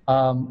 Okay.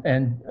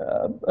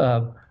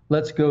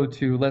 Let's go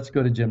to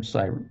Jim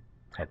Seibert.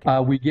 Okay.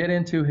 We get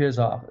into his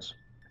office,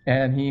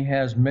 and he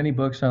has many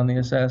books on the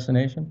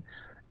assassination,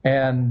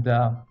 and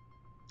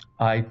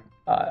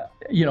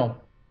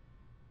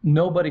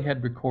nobody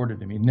had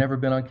recorded him. He'd never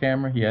been on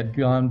camera. He had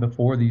gone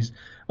before these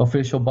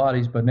official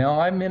bodies, but now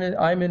I'm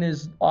in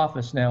his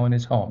office now in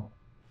his home,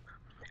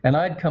 and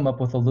I'd come up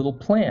with a little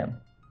plan.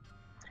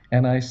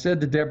 And I said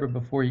to Deborah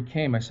before he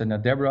came, I said, now,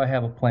 Deborah, I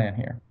have a plan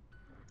here.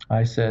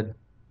 I said,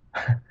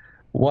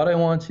 what I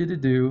want you to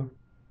do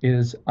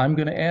is I'm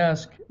going to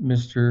ask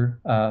Mr.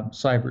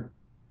 Seibert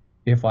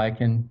if I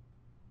can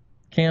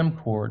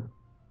camcord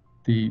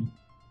the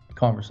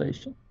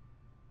conversation.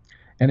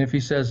 And if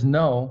he says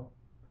no,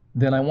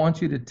 then I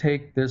want you to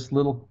take this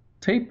little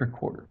tape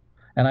recorder.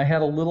 And I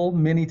had a little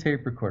mini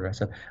tape recorder. I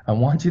said, I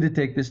want you to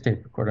take this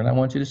tape recorder and I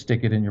want you to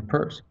stick it in your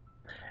purse.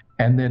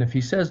 And then if he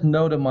says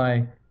no to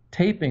my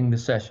taping the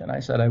session,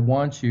 I said, I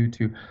want you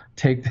to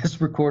take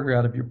this recorder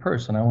out of your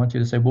purse. And I want you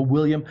to say, well,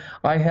 William,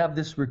 I have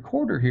this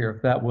recorder here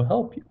if that will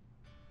help you.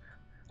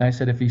 And I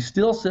said, if he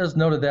still says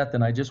no to that,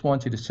 then I just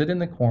want you to sit in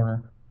the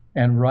corner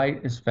and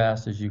write as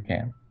fast as you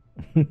can.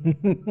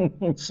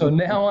 So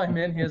now I'm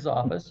in his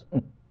office,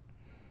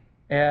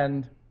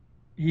 and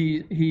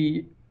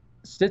he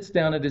sits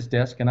down at his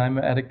desk, and I'm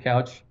at a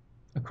couch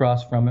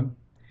across from him,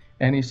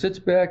 And he sits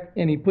back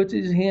and he puts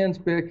his hands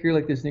back here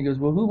like this, and he goes,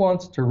 well, who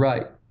wants to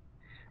write?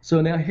 So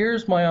now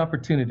here's my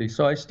opportunity.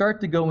 So I start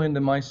to go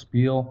into my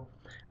spiel.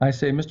 I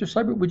say, Mr.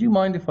 Seibert, would you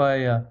mind if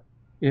I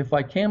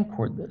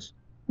camcord this?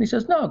 And he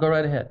says, no, go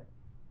right ahead.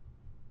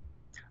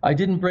 I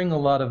didn't bring a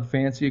lot of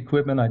fancy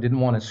equipment. I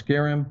didn't want to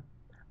scare him.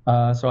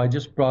 So I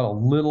just brought a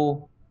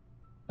little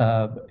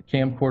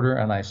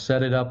camcorder, and I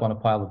set it up on a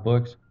pile of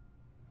books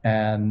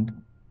and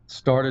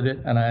started it.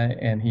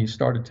 And he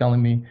started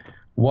telling me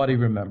what he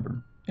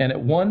remembered. And at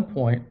one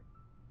point,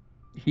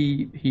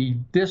 he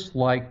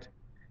disliked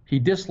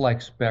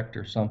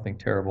Spectre, something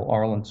terrible,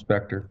 Arlen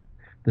Spectre,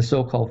 the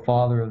so-called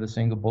father of the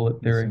single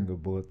bullet theory. Single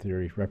bullet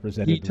theory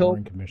represented the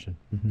Warren Commission.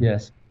 Mm-hmm.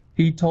 Yes.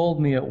 He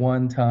told me at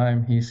one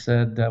time, he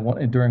said,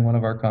 during one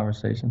of our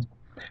conversations,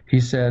 he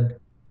said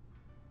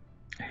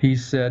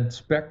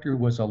Spectre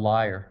was a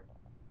liar.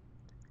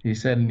 He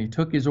said, and he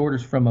took his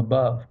orders from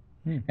above.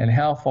 And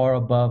how far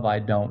above, I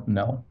don't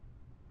know.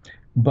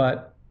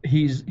 But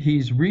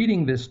he's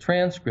reading this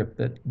transcript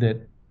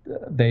that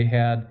they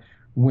had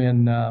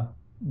when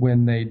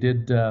they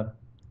did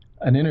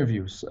an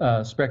interview.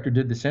 Spectre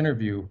did this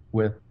interview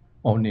with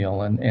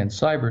O'Neill and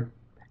Seibert,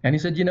 and he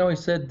said,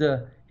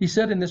 he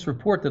said in this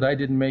report that I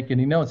didn't make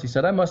any notes. He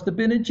said, I must have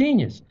been a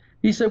genius.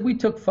 He said, we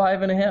took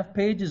 5.5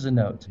 pages of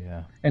notes.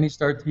 Yeah. And he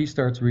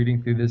starts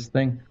reading through this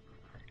thing,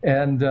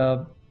 and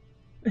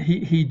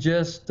he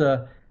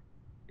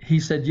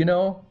said,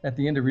 at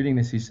the end of reading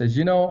this, he says,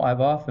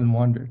 I've often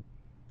wondered,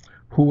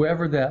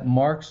 whoever that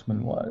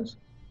marksman was,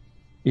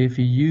 if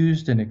he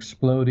used an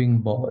exploding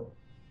bullet.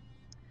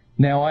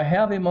 Now, I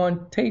have him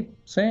on tape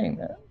saying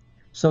that.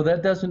 So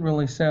that doesn't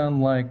really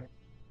sound like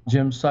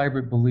Jim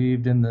Seibert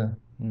believed in the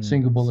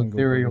single bullet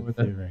theory, or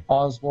that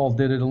Oswald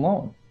did it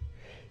alone.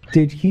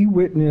 Did he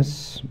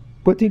witness,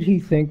 what did he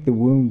think the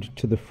wound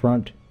to the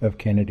front of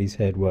Kennedy's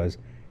head was?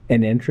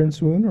 An entrance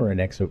wound or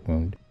an exit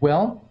wound?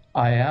 Well,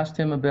 I asked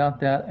him about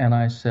that, and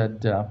I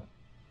said,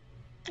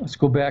 let's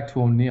go back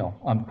to O'Neill.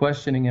 I'm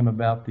questioning him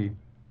about the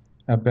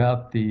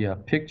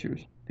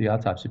pictures, the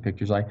autopsy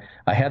pictures. I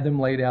had them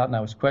laid out, and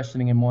I was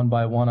questioning him one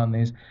by one on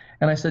these.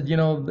 And I said,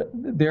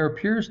 there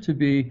appears to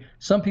be,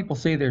 some people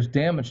say there's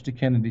damage to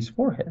Kennedy's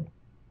forehead.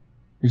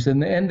 He said,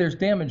 and there's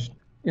damage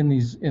in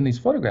these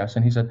photographs.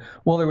 And he said,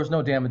 well, there was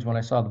no damage when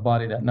I saw the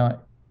body that night.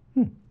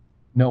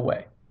 No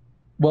way.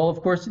 Well,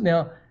 of course,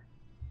 now,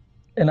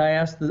 and I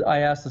asked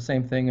the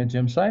same thing of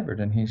Jim Seibert,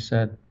 and he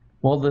said,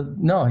 well,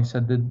 he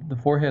said the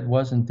forehead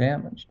wasn't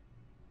damaged.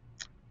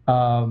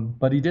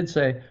 But he did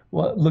say,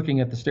 well, looking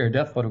at the stare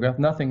death photograph,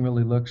 nothing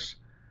really looks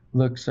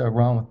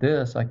wrong with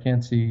this. I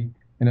can't see,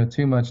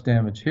 too much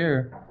damage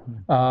here.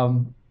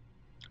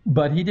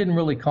 But he didn't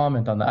really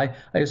comment on that.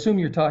 I assume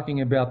you're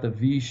talking about the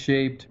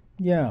V-shaped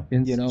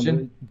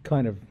incision.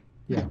 Kind of,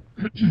 yeah.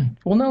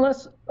 Well, no,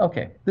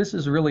 okay. This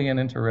is really an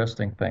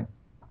interesting thing.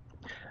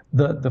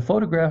 The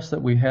photographs that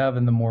we have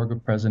in the morgue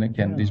of President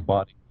Kennedy's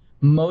body,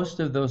 most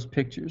of those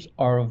pictures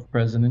are of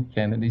President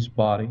Kennedy's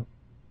body,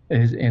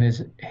 and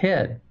his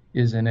head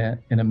is in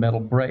a metal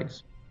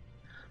brace.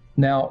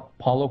 Now,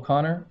 Paul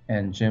O'Connor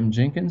and Jim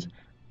Jenkins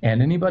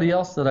and anybody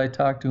else that I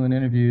talked to and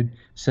interviewed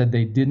said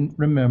they didn't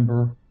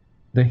remember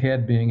the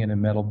head being in a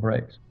metal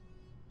brace.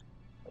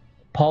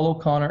 Paul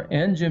O'Connor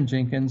and Jim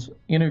Jenkins,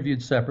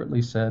 interviewed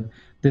separately, said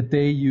that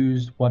they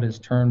used what is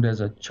termed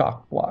as a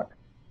chalk block.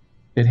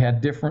 It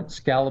had different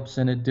scallops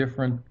in it,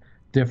 different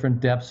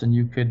depths, and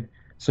you could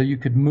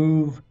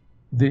move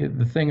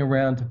the thing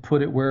around to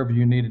put it wherever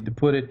you needed to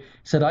put it. He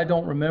said, I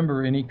don't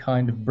remember any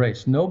kind of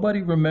brace.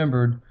 Nobody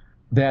remembered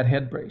that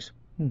head brace.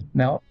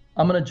 Now,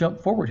 I'm going to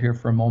jump forward here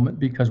for a moment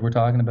because we're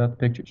talking about the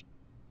pictures.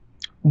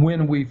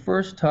 When we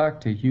first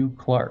talked to Hugh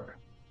Clark,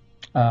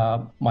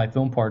 my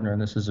film partner,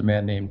 and this is a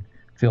man named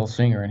Phil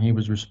Singer, and he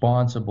was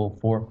responsible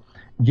for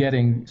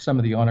getting some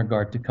of the honor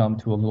guard to come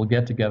to a little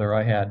get-together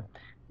I had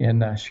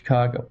in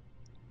Chicago.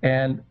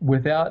 And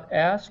without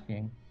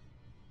asking,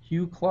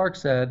 Hugh Clark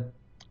said,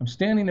 I'm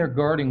standing there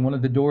guarding one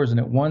of the doors, and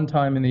at one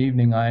time in the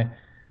evening, I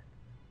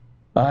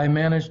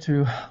managed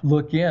to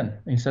look in.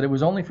 He said it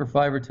was only for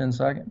 5 or 10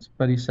 seconds,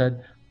 but he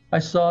said, I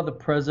saw the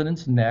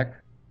president's neck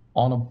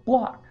on a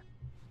block.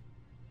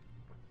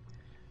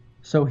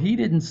 So he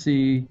didn't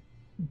see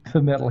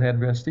the metal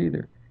headrest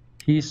either.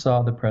 He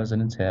saw the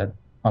president's head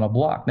on a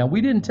block. Now, we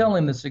didn't tell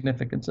him the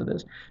significance of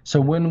this. So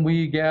when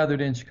we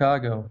gathered in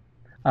Chicago,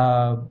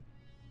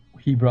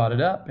 he brought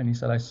it up, and he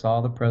said, I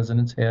saw the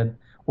president's head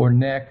or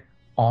neck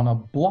on a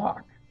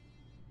block.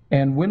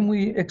 And when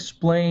we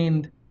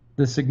explained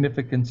the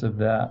significance of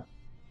that,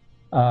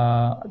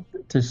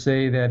 to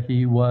say that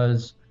he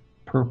was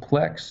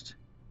perplexed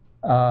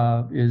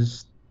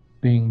is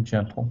being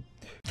gentle.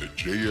 The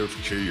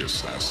JFK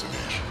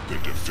Assassination, the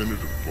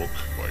definitive book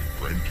by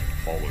Brent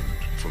Holland.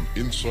 From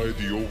inside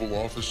the Oval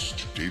Office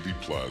to Dealey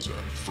Plaza,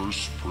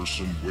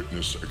 first-person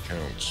witness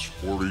accounts.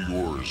 Order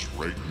yours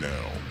right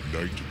now.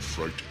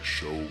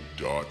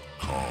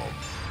 nightfrightshow.com.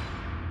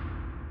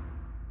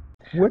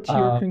 What's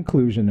your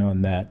conclusion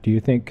on that? Do you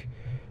think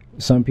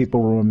some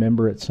people will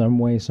remember it some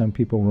way, some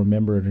people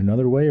remember it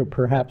another way, or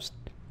perhaps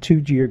two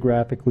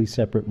geographically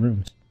separate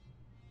rooms?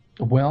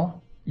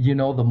 Well,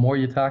 the more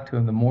you talk to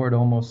him, the more it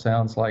almost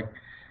sounds like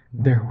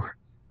there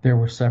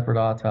were separate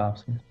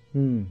autopsies.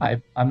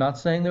 I'm not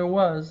saying there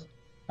was.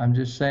 I'm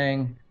just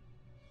saying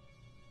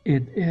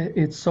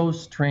it's so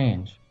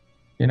strange.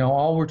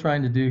 All we're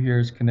trying to do here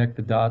is connect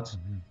the dots.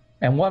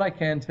 And what I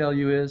can tell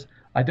you is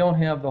I don't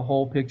have the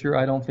whole picture.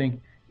 I don't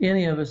think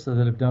any of us that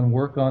have done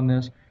work on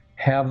this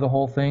have the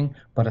whole thing,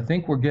 but I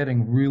think we're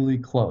getting really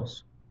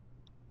close.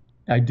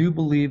 I do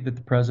believe that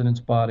the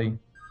president's body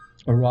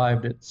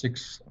arrived at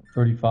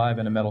 6:35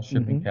 in a metal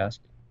shipping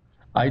casket.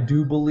 I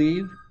do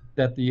believe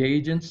that the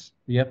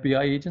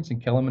FBI agents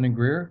in Kellerman and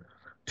Greer,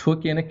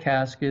 took in a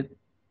casket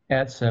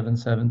at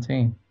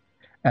 7:17.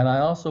 And I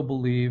also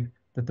believe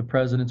that the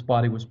president's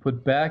body was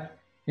put back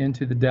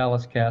into the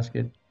Dallas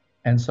casket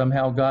and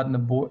somehow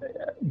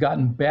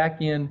gotten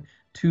back in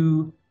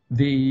to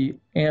the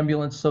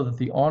ambulance so that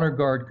the honor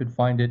guard could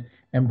find it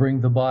and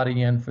bring the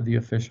body in for the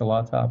official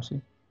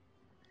autopsy.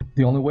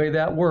 The only way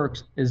that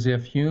works is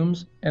if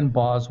Humes and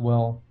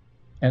Boswell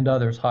and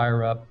others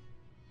higher up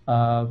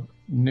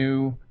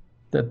knew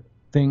that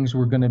things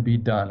were going to be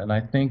done. And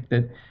I think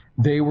that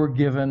they were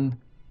given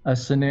a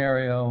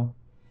scenario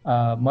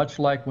much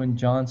like when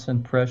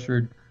Johnson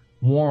pressured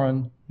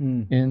Warren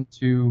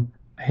into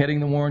heading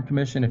the Warren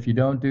Commission. If you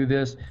don't do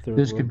this,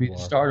 this could be the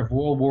start of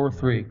World War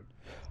III.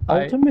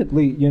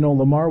 Ultimately,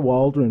 Lamar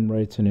Waldron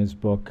writes in his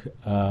book,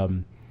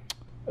 I'm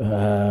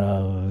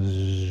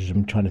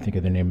trying to think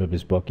of the name of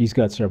his book. He's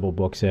got several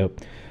books out.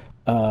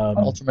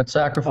 Ultimate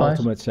Sacrifice?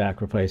 Ultimate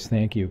Sacrifice,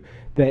 thank you.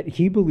 That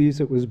he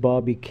believes it was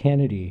Bobby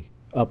Kennedy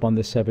up on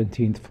the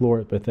 17th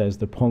floor at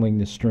Bethesda pulling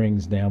the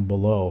strings down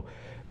below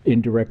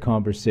in direct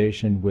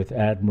conversation with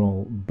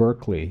Admiral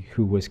Berkeley,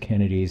 who was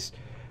Kennedy's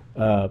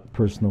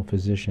personal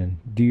physician.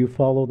 Do you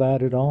follow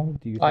that at all?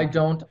 I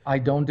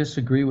don't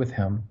disagree with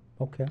him.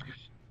 Okay.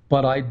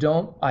 But I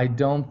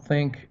don't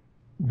think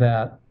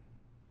that,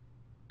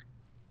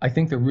 I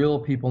think the real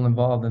people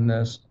involved in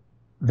this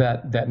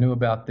that knew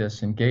about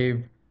this and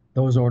gave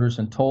those orders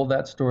and told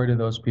that story to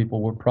those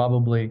people were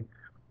probably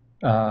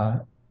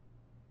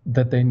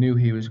that they knew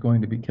he was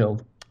going to be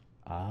killed.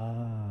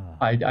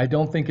 I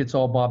don't think it's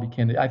all Bobby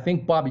Kennedy. I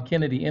think Bobby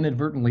Kennedy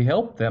inadvertently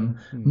helped them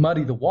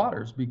muddy the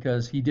waters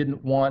because he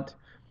didn't want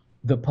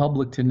the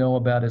public to know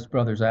about his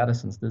brother's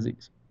Addison's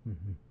disease.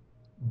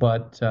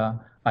 But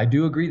I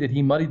do agree that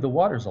he muddied the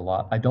waters a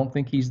lot. I don't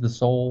think he's the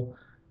sole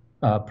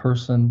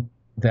person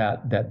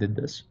that did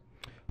this.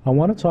 I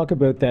want to talk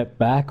about that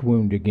back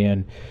wound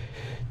again.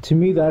 To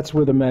me, that's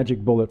where the magic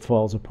bullet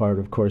falls apart,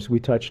 of course.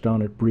 We touched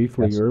on it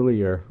briefly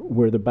earlier,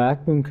 where the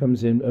back wound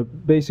comes in,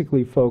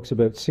 basically, folks,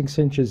 about 6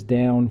 inches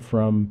down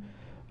from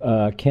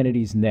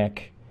Kennedy's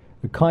neck,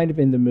 kind of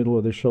in the middle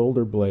of the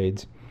shoulder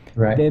blades.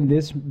 Right. Then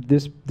this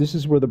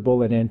is where the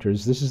bullet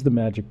enters. This is the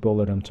magic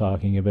bullet I'm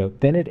talking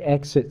about. Then it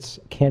exits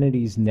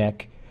Kennedy's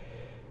neck,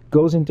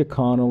 goes into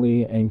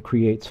Connolly and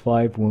creates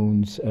 5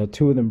 wounds,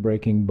 2 of them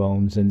breaking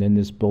bones, and then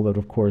this bullet,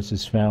 of course,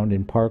 is found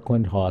in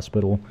Parkland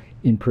Hospital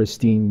in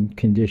pristine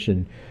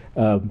condition.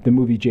 The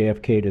movie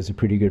JFK does a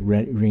pretty good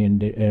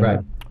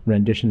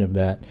rendition of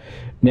that.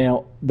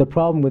 Now, the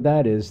problem with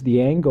that is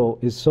the angle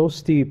is so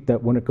steep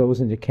that when it goes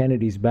into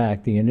Kennedy's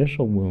back, the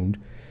initial wound,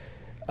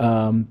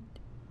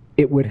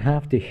 it would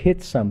have to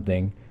hit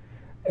something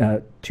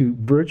to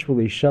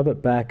virtually shove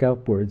it back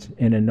upwards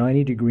in a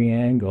 90-degree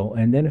angle.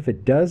 And then if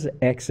it does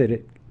exit at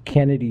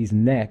Kennedy's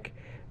neck,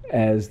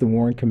 as the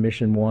Warren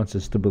Commission wants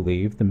us to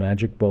believe, the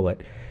magic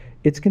bullet,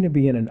 it's going to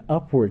be in an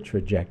upward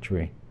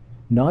trajectory,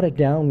 not a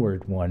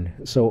downward one.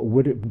 So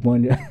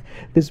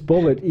this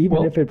bullet,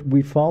 even if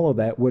we follow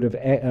that, would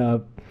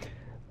have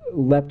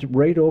leapt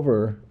right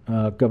over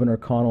Governor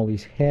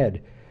Connolly's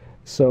head.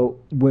 So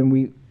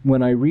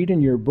when I read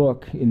in your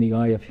book, In the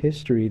Eye of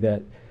History,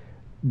 that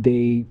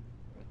they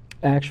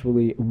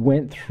actually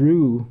went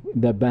through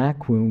the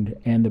back wound,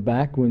 and the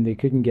back wound they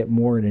couldn't get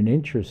more than an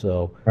inch or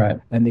so,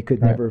 and they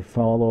could never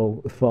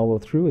follow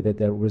through with it,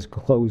 that it was a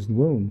closed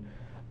wound.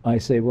 I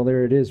say, well,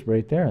 there it is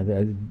right there.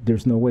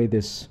 There's no way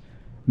this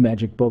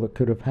magic bullet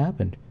could have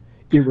happened,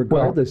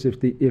 irregardless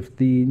if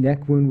the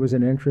neck wound was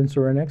an entrance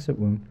or an exit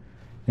wound.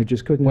 It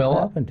just couldn't have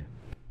happened.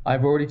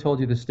 I've already told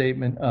you the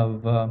statement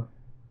of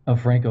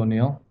Frank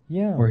O'Neill,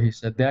 where he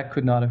said that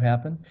could not have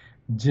happened.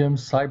 Jim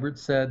Seibert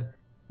said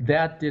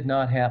that did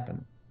not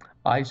happen.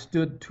 I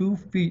stood 2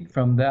 feet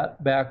from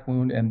that back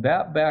wound, and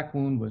that back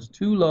wound was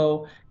too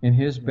low in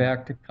his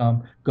back to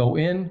come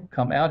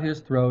out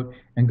his throat,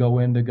 and go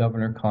into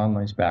Governor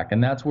Connolly's back.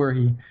 And that's where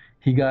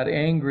he got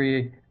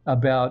angry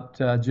about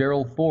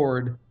Gerald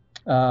Ford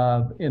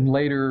in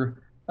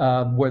later,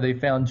 where they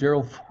found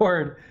Gerald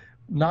Ford,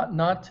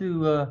 not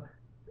to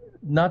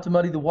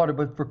muddy the water,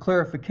 but for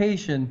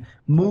clarification,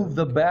 move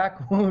the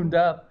back wound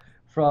up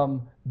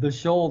from the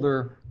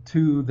shoulder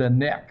to the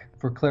neck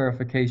for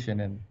clarification,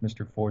 in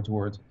Mr. Ford's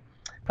words.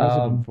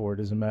 President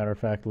Ford, as a matter of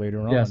fact, later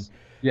on.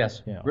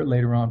 Yes,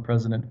 later on,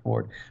 President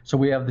Ford. So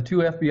we have the 2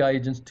 FBI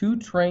agents, 2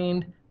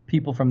 trained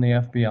people from the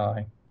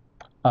FBI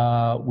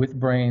with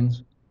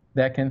brains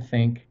that can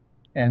think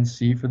and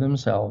see for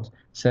themselves,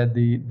 said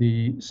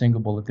the single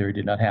bullet theory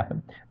did not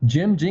happen.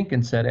 Jim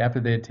Jenkins said after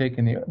they had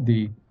taken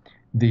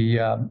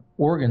the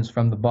organs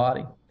from the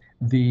body,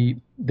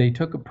 they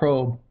took a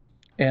probe,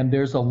 and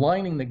there's a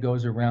lining that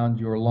goes around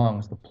your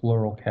lungs, the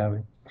pleural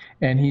cavity.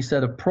 And he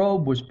said a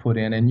probe was put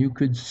in, and you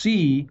could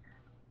see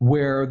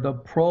where the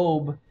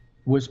probe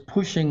was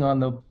pushing on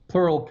the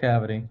pleural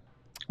cavity,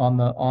 on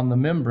the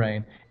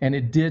membrane, and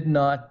it did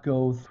not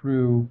go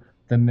through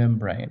the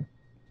membrane.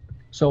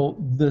 So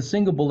the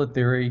single bullet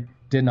theory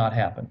did not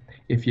happen.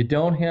 If you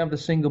don't have the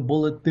single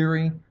bullet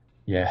theory,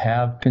 you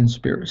have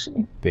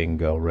conspiracy.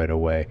 Bingo, right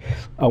away.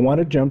 I want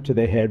to jump to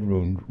the head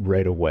wound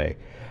right away.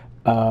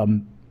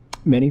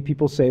 Many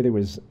people say there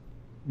was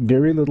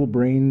very little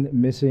brain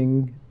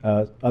missing.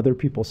 Other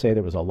people say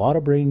there was a lot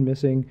of brain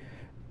missing.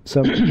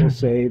 Some people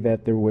say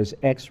that there was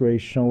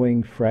X-rays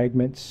showing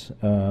fragments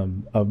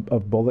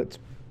of bullets.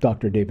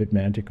 Dr. David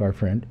Mantic, our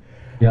friend.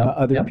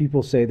 Other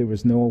people say there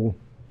was no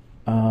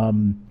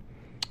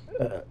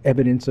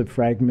evidence of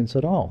fragments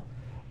at all.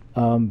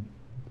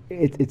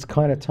 It's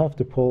kind of tough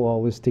to pull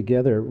all this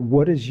together.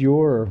 What is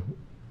your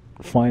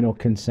final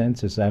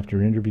consensus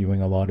after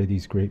interviewing a lot of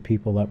these great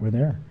people that were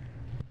there?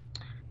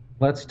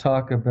 Let's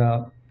talk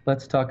about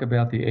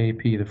the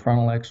AP, the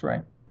frontal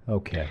X-ray.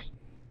 Okay.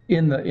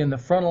 In the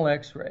frontal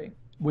X-ray,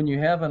 when you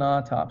have an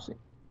autopsy,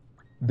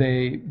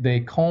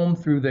 they comb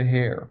through the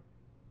hair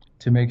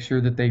to make sure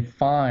that they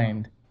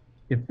find,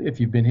 if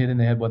you've been hit in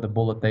the head with a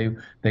bullet,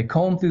 they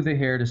comb through the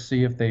hair to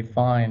see if they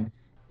find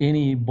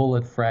any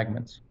bullet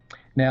fragments.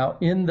 Now,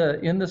 in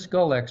the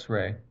skull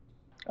X-ray,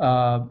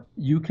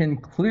 you can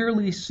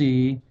clearly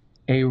see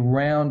a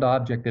round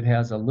object that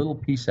has a little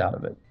piece out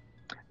of it.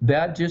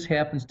 That just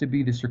happens to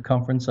be the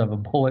circumference of a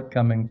bullet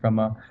coming from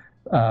a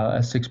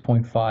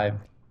 6.5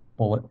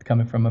 bullet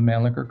coming from a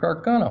Mannlicher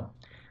Carcano.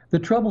 The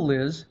trouble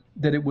is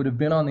that it would have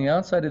been on the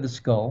outside of the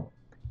skull,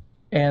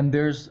 and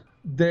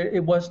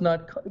it was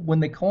not, when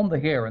they combed the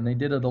hair, and they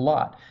did it a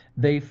lot,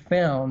 they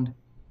found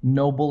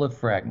no bullet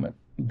fragment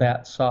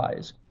that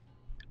size.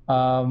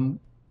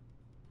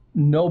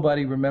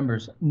 Nobody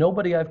remembers.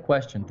 Nobody I've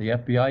questioned, the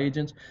FBI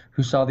agents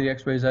who saw the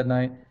X-rays that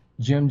night,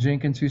 Jim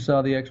Jenkins who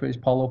saw the X-rays,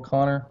 Paul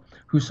O'Connor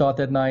who saw it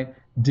that night,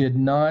 did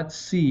not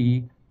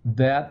see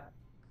that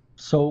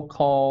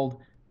so-called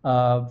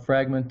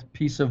fragment,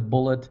 piece of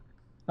bullet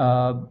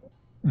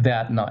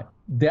that night.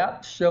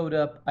 That showed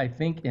up, I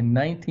think, in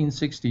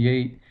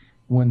 1968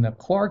 when the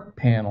Clark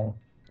panel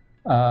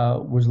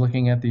was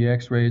looking at the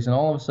X-rays, and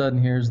all of a sudden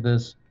here's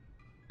this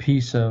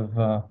piece of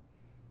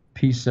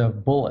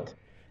bullet.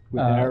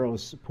 With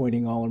arrows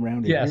pointing all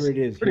around it. Yes, here it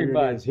is, here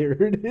it is, here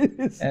it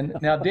is. And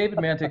now David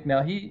Mantic, now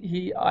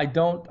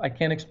I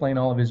can't explain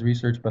all of his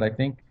research, but I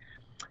think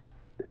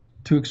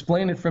to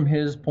explain it from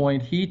his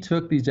point, he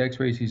took these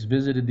X-rays, he's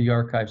visited the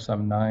archive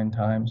some 9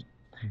 times.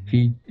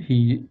 Mm-hmm.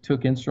 He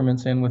took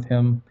instruments in with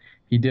him.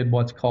 He did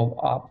what's called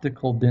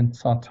optical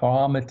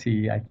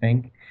densometry, I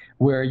think,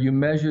 where you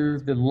measure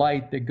the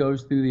light that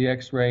goes through the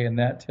X-ray, and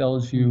that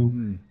tells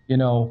you,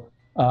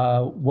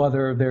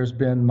 whether there's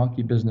been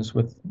monkey business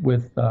with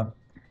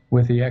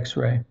the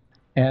X-ray.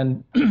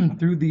 And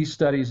through these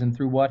studies and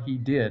through what he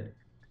did,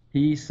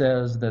 he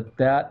says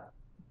that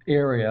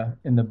area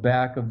in the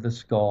back of the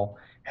skull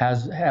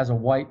has a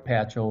white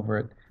patch over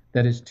it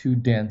that is too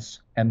dense,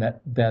 and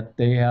that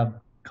they have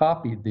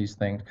copied these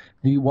things.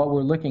 What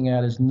we're looking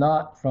at is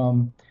not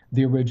from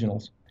the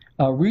originals.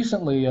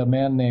 Recently, a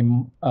man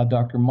named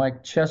Dr.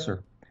 Mike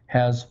Chesser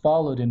has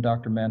followed in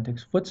Dr.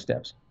 Mantic's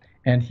footsteps,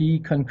 and he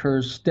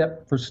concurs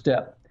step for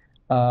step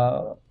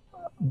by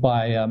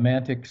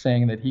Mantic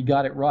saying that he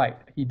got it right.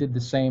 He did the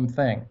same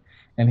thing,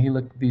 and he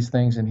looked at these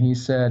things and he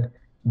said,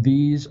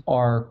 these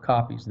are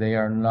copies. They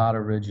are not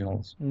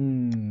originals.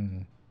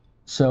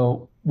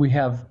 So we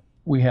have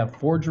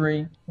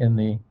forgery in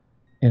the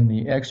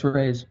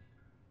X-rays.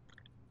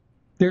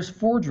 There's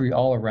forgery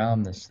all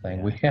around this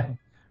thing.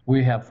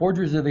 We have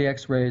forgeries of the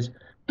X-rays.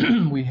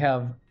 We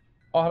have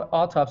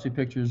autopsy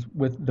pictures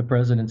with the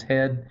president's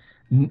head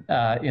in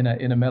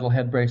a metal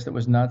head brace that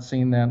was not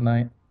seen that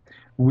night.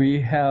 We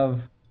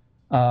have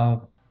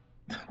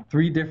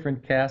 3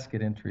 different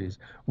casket entries.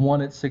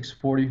 One at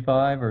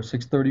 6:45 or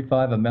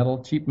 6:35,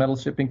 a cheap metal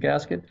shipping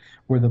casket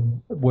where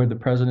the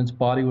president's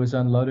body was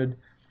unloaded.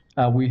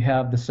 We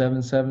have the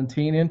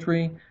 7:17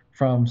 entry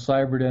from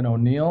Seibert and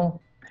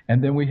O'Neill,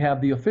 and then we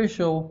have the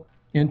official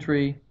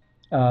entry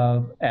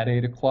at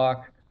 8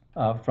 o'clock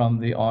from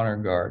the honor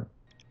guard.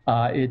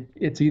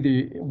 It's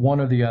either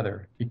one or the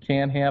other. You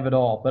can't have it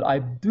all. But I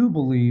do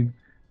believe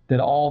that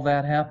all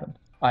that happened.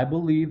 I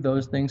believe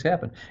those things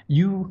happened.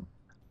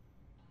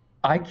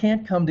 I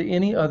can't come to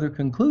any other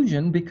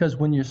conclusion, because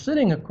when you're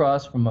sitting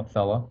across from a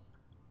fella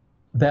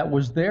that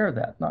was there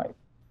that night,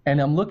 and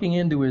I'm looking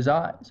into his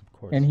eyes,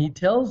 and he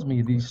tells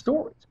me these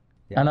stories,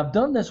 and I've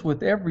done this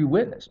with every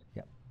witness,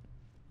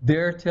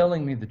 they're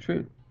telling me the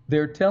truth.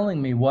 They're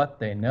telling me what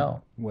they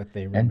know. What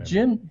they remember.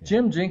 And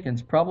Jim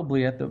Jenkins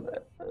probably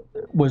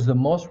was the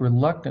most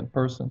reluctant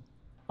person.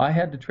 I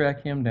had to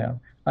track him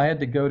down. I had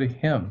to go to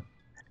him.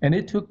 And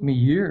it took me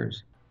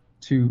years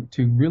to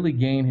really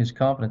gain his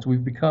confidence.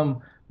 We've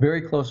become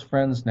very close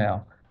friends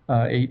now,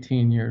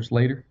 18 years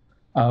later.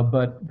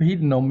 But he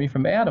didn't know me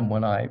from Adam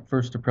when I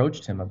first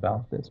approached him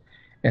about this.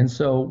 And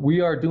so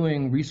we are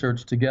doing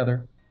research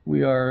together.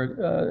 We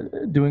are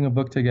doing a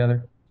book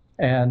together.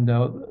 And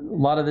a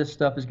lot of this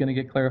stuff is going to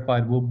get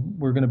clarified.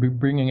 We're going to be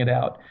bringing it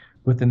out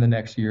within the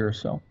next year or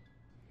so.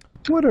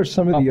 What are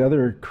some of the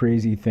other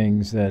crazy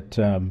things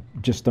that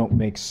just don't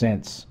make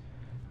sense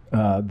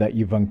that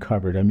you've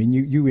uncovered? I mean,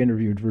 you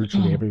interviewed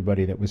virtually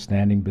everybody that was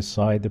standing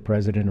beside the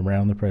president,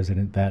 around the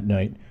president that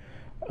night.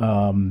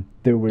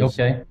 There was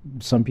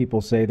some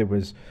people say there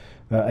was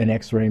an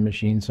X-ray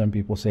machine. Some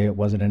people say it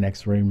wasn't an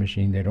X-ray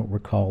machine. They don't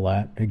recall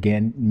that.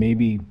 Again,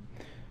 maybe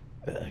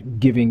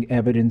giving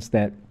evidence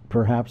that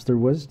perhaps there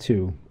was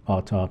 2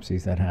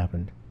 autopsies that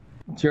happened.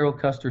 Gerald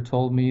Custer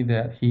told me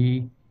that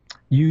he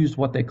used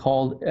what they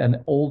called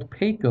an old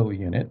Payco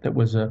unit that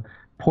was a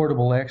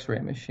portable X-ray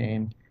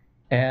machine.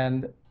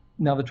 And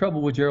now the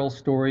trouble with Gerald's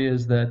story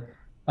is that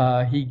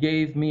he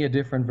gave me a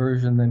different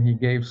version than he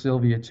gave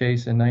Sylvia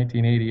Chase in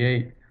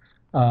 1988.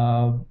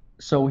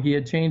 So he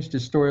had changed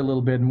his story a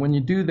little bit. And when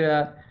you do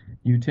that,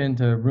 you tend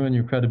to ruin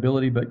your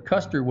credibility. But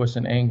Custer was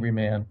an angry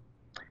man.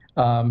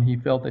 He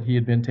felt that he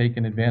had been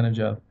taken advantage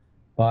of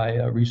by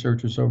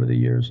researchers over the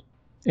years.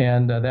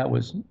 And that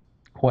was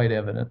quite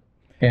evident.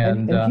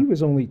 And he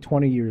was only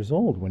 20 years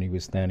old when he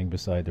was standing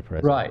beside the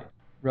president.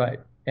 Right.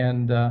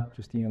 And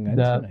just a young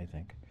ensign, I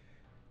think.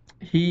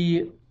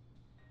 He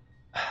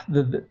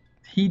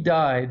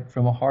died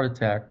from a heart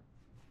attack.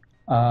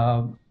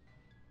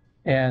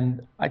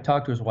 And I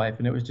talked to his wife,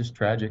 and it was just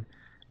tragic,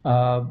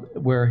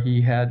 where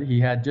he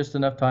had just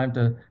enough time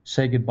to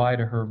say goodbye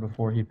to her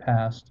before he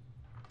passed.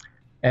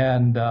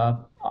 And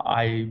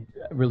I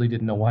really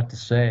didn't know what to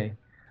say.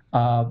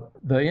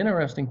 The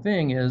interesting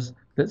thing is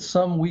that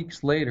some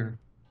weeks later,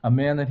 a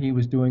man that he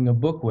was doing a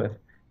book with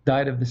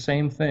died of the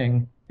same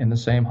thing in the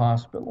same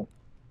hospital.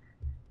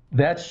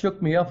 That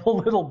shook me up a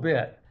little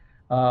bit.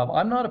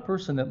 I'm not a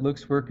person that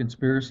looks for a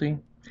conspiracy,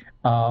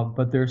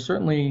 but there's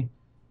certainly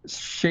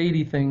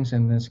shady things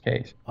in this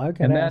case. I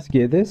can ask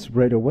you this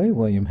right away,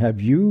 William.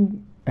 Have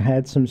you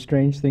had some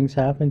strange things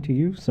happen to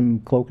you? Some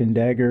cloak and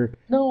dagger?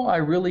 No, I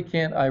really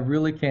can't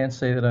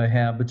say that I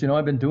have. But,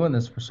 I've been doing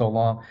this for so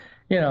long.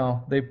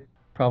 They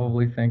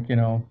probably think,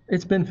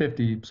 it's been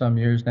 50 some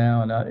years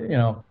now,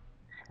 and,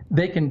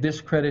 they can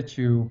discredit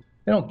you.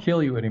 They don't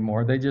kill you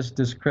anymore. They just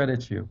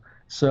discredit you.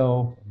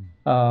 So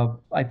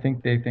I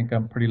think they think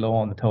I'm pretty low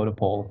on the totem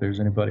pole if there's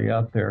anybody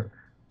out there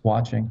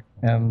watching.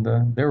 And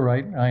they're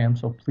right. I am.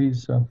 So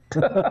please. No,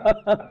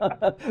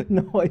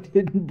 I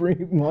didn't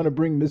want to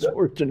bring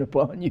misfortune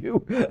upon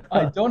you.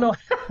 I don't know.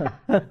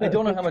 I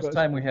don't know how much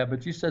time we have,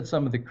 but you said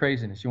some of the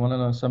craziness. You want to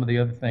know some of the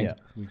other things? Yeah,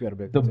 we've got a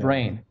bit. The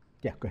brain.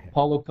 Yeah, go ahead.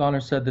 Paul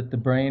O'Connor said that the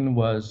brain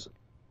was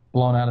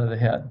blown out of the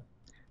head,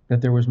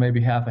 that there was maybe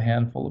half a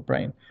handful of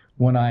brain.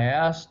 When I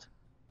asked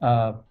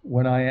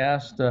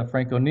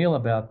Frank O'Neill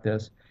about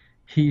this,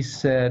 he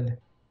said,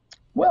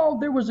 well,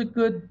 there was a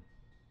good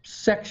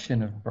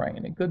section of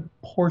brain, a good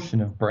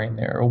portion of brain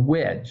there, a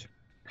wedge,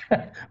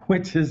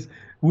 which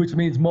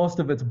means most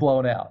of it's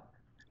blown out.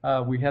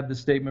 We had the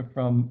statement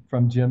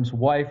from Jim's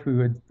wife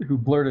who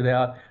blurted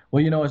out,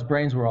 well, his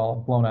brains were all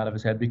blown out of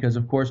his head because,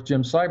 of course,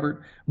 Jim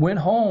Seibert went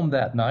home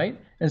that night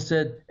and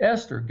said,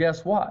 Esther,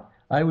 guess what?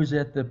 I was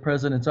at the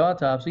president's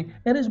autopsy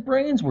and his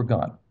brains were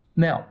gone.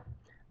 Now,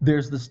 there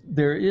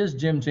is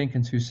Jim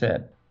Jenkins who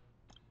said,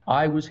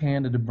 I was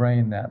handed a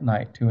brain that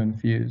night to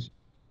infuse.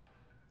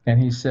 And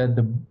he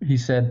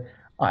said,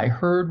 I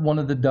heard one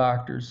of the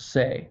doctors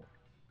say,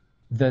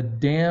 the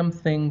damn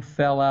thing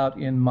fell out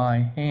in my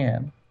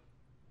hand.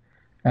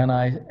 And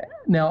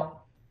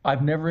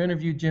I've never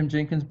interviewed Jim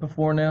Jenkins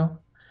before now.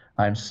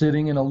 I'm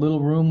sitting in a little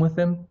room with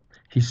him.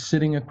 He's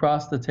sitting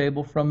across the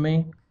table from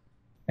me.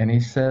 And he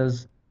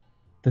says,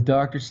 the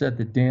doctor said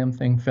the damn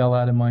thing fell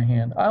out of my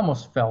hand. I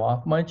almost fell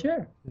off my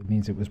chair. It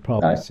means it was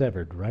probably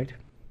severed, right?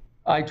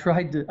 I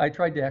tried to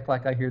act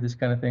like I hear this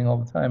kind of thing all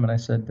the time. And I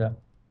said,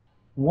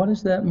 what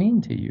does that mean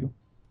to you?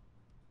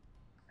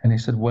 And he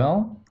said,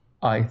 well,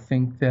 I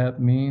think that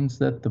means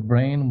that the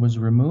brain was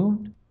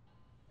removed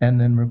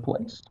and then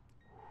replaced.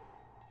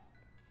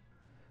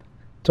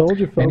 Told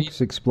you,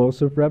 folks,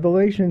 explosive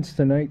revelations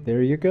tonight.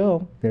 There you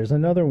go. There's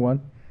another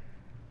one.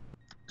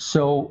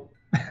 So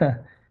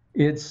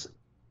it's,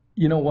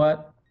 you know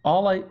what?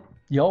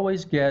 You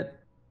always get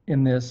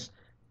in this,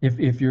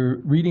 if you're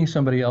reading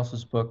somebody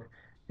else's book,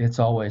 it's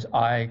always,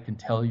 I can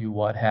tell you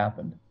what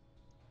happened.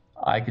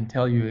 I can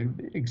tell you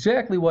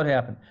exactly what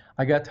happened.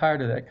 I got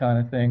tired of that kind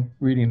of thing,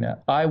 reading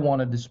that. I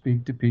wanted to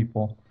speak to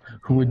people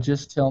who would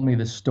just tell me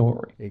the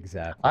story.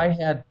 Exactly.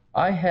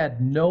 I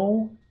had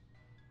no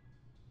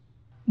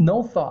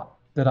thought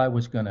that I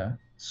was going to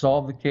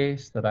solve the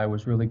case, that I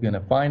was really going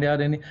to find out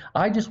any.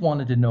 I just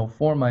wanted to know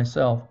for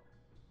myself,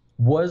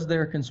 was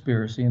there a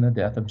conspiracy in the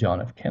death of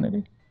John F.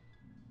 Kennedy?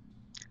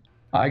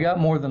 I got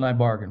more than I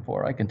bargained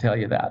for, I can tell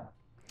you that.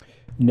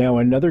 Now,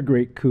 another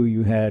great coup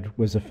you had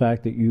was the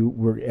fact that you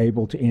were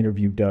able to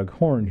interview Doug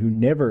Horn, who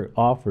never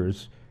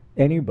offers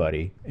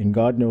anybody, and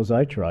God knows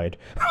I tried,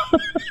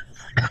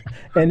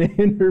 and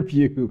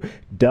interview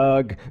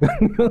Doug.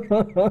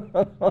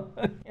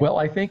 Well,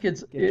 I think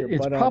it's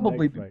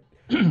probably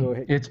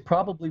it's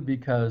probably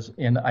because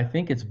I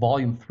think it's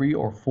volume 3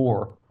 or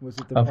 4 Was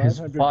it the of his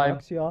 500 five.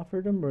 bucks you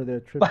offered him, or the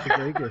trip to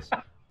Vegas?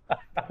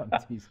 I'm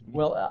teasing you.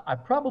 Well, I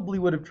probably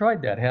would have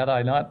tried that had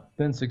I not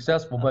been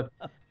successful. But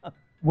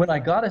when I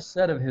got a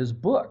set of his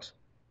books,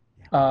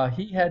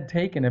 he had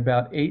taken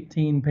about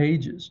 18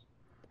 pages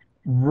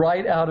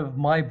right out of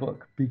my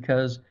book,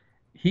 because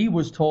he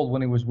was told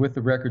when he was with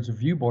the Records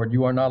Review Board,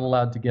 you are not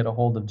allowed to get a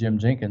hold of Jim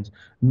Jenkins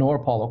nor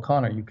Paul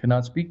O'Connor. You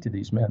cannot speak to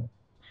these men.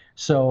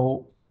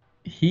 So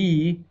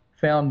he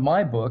found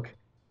my book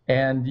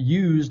and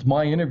used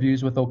my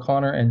interviews with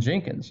O'Connor and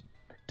Jenkins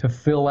to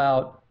fill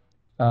out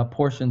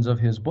portions of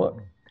his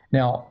book.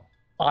 Now,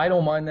 I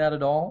don't mind that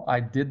at all. I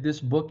did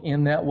this book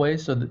in that way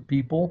so that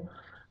people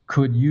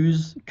could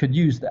use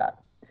that.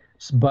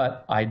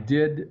 But I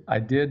did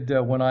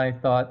when I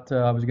thought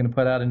I was going to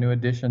put out a new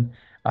edition,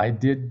 I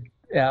did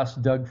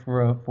ask Doug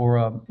for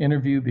a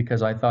interview,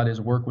 because I thought his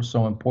work was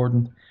so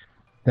important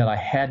that I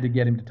had to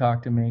get him to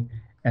talk to me.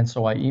 And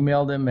so I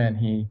emailed him, and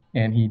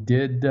he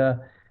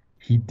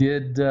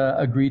did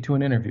agree to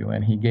an interview,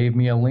 and he gave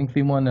me a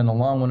lengthy one and a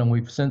long one, and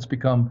we've since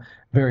become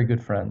very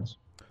good friends.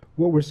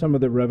 What were some of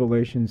the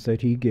revelations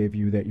that he gave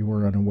you that you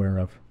were unaware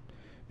of?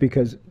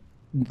 Because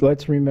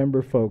let's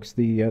remember, folks,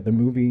 the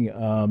movie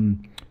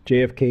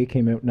JFK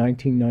came out in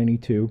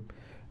 1992,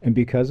 and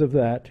because of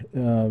that,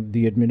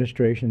 the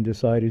administration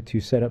decided to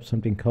set up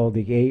something called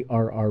the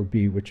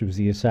ARRB, which was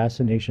the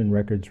Assassination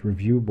Records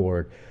Review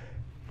Board.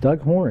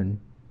 Doug Horn,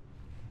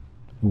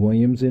 who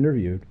Williams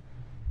interviewed,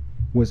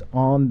 was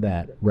on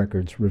that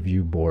records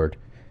review board,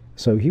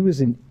 so he was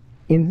in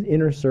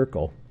inner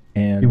circle.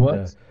 And he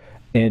was.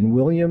 And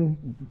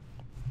William,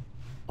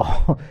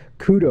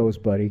 kudos,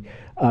 buddy,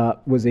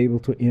 was able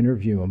to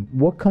interview him.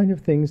 What kind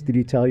of things did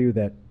he tell you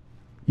that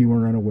you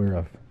were unaware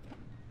of?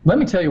 Let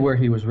me tell you where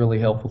he was really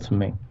helpful to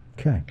me.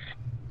 Okay.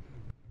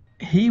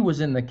 He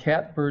was in the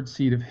catbird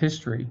seat of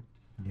history.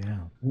 Yeah.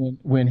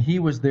 When he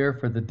was there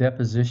for the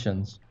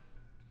depositions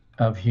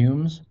of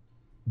Humes,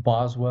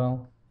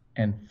 Boswell,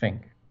 and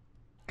Fink.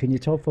 Can you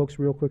tell folks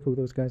real quick who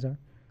those guys are?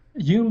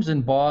 Humes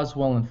and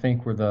Boswell and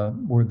Fink were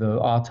the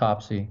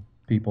autopsy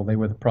people. They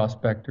were the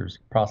prosectors.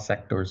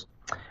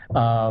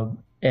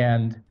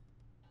 And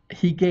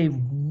he gave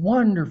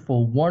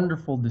wonderful,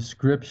 wonderful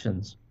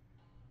descriptions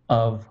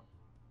of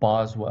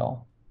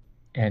Boswell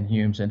and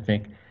Humes and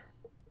Fink.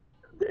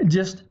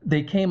 Just,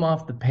 they came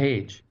off the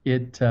page.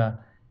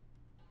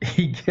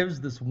 He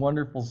gives this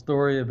wonderful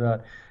story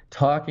about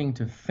talking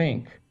to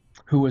Fink,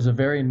 who was a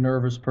very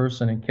nervous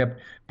person and kept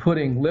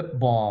putting lip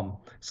balm,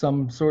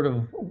 some sort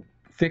of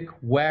thick,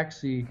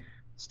 waxy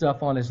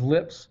stuff on his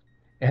lips.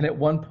 And at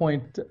one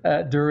point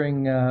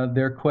during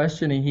their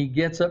questioning, he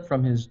gets up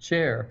from his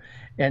chair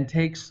and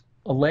takes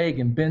a leg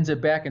and bends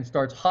it back and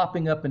starts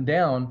hopping up and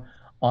down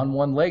on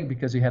one leg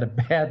because he had a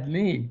bad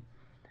knee.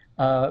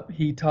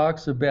 He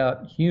talks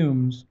about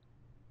Humes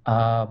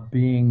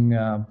being,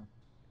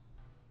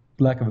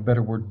 lack of a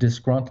better word,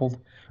 disgruntled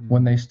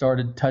when they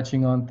started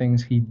touching on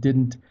things he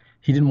didn't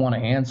want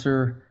to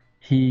answer.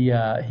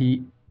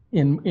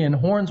 In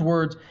Horn's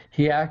words,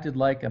 he acted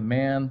like a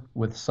man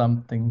with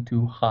something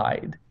to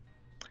hide.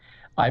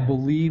 I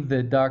believe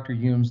that Dr.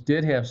 Humes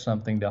did have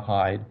something to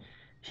hide.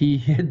 He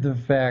hid the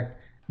fact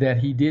that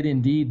he did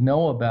indeed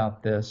know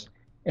about this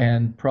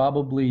and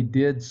probably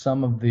did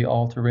some of the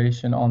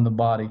alteration on the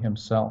body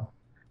himself.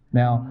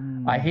 Now,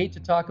 I hate to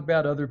talk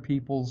about other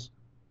people's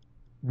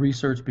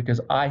research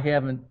because I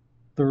haven't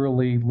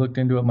thoroughly looked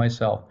into it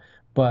myself,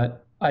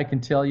 but I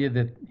can tell you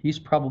that he's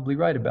probably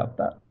right about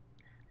that.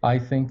 I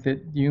think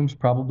that Humes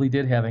probably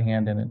did have a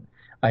hand in it.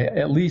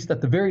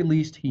 At the very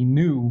least, he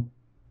knew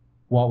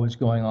what was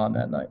going on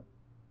that night.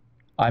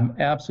 I'm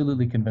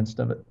absolutely convinced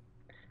of it.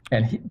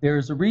 And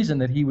there's a reason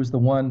that he was the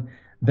one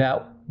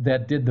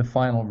that did the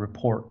final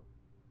report,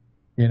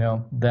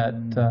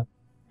 that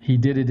he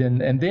did it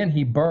and then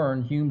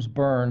Humes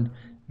burned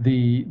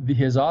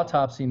his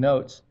autopsy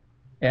notes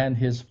and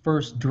his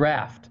first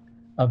draft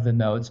of the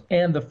notes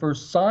and the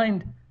first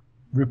signed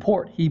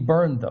report. He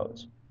burned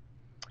those.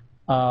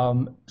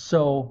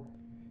 So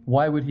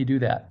why would he do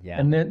that? Yeah.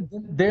 And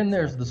then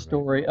there's the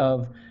story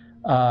of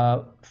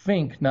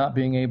Fink not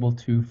being able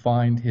to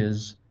find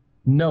his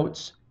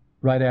notes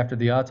right after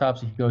the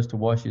autopsy. He goes to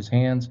wash his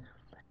hands,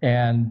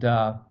 and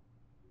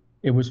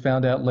it was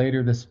found out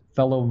later this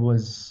fellow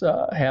was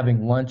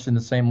having lunch in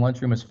the same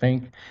lunchroom as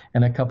Fink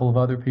and a couple of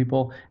other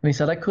people, and he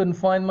said, I couldn't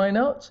find my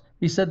notes.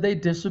 He said they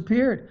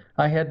disappeared.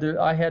 I had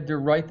to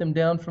write them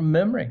down from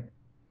memory.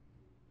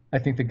 I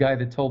think the guy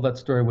that told that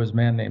story was a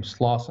man named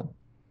Slauson.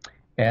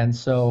 And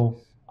so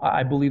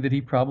I believe that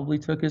he probably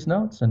took his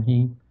notes and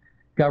he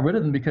got rid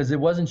of them because it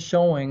wasn't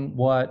showing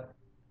what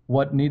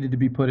needed to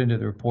be put into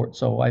the report.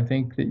 So I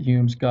think that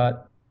Humes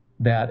got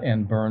that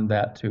and burned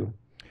that too.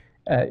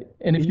 And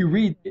if you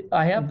read,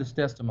 I have this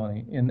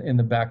testimony in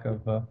the back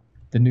of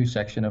the new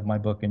section of my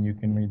book, and you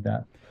can read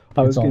that.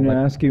 I was going to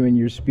ask you, when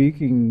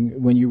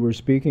you were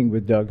speaking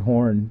with Doug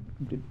Horn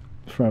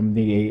from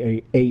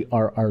the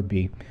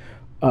ARRB,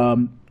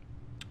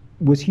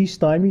 was he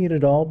stymied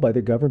at all by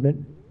the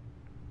government?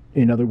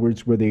 In other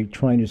words, were they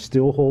trying to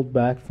still hold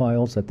back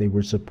files that they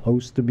were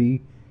supposed to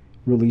be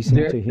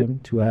releasing to him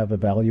to have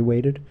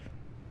evaluated?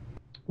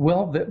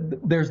 Well,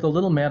 there's the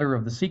little matter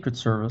of the Secret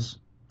Service,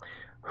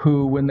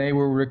 who, when they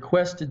were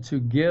requested to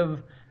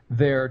give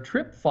their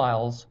trip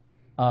files,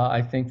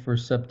 I think for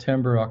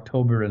September,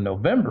 October, and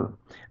November,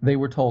 they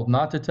were told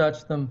not to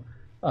touch them,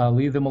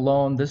 leave them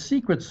alone. The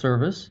Secret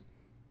Service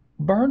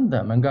burned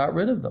them and got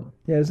rid of them.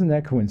 Yeah, isn't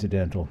that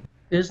coincidental?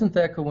 Isn't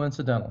that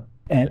coincidental?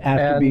 And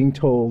after being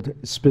told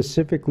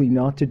specifically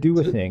not to do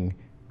a thing,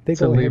 they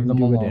go ahead and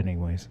do it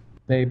anyways.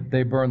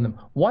 They burn them.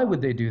 Why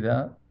would they do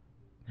that?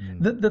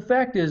 The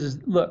fact is,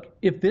 look,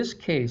 if this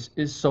case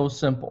is so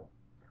simple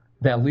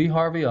that Lee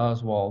Harvey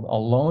Oswald, a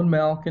lone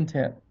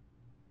malcontent,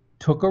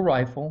 took a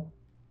rifle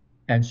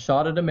and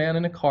shot at a man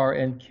in a car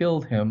and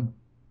killed him,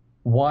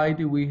 why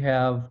do we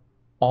have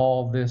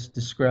all this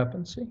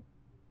discrepancy?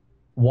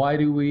 Why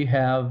do we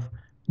have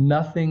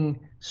nothing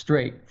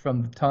straight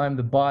from the time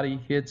the body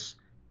hits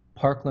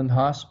Parkland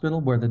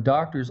Hospital, where the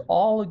doctors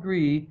all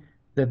agree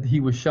that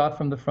he was shot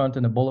from the front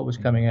and a bullet was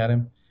coming at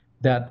him,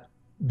 that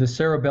the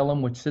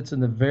cerebellum, which sits in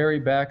the very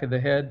back of the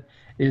head,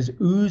 is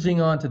oozing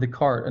onto the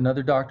cart.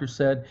 Another doctor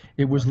said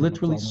it was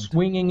literally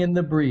swinging in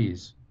the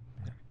breeze.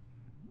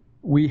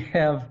 We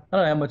have, I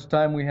don't know how much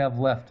time we have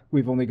left.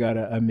 We've only got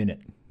a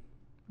minute.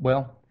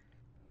 Well,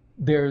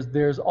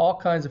 there's all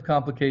kinds of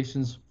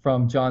complications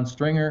from John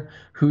Stringer,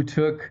 who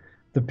took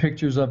the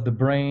pictures of the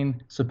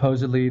brain.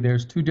 Supposedly,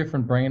 there's 2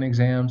 different brain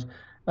exams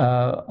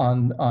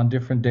on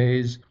different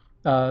days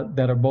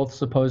that are both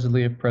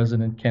supposedly of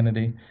President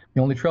Kennedy.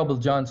 The only trouble,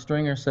 John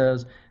Stringer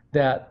says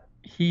that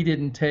he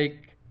didn't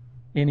take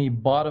any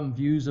bottom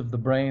views of the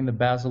brain, the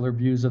basilar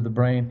views of the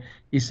brain.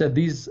 He said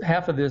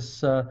half of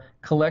this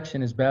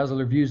collection is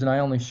basilar views, and I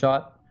only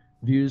shot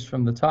views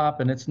from the top,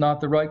 and it's not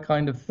the right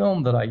kind of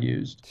film that I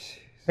used.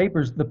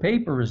 The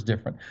paper is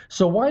different.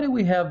 So why do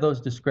we have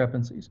those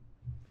discrepancies?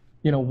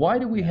 You know, why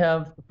do we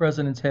have the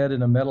president's head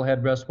in a metal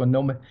headrest when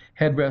no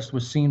headrest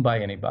was seen by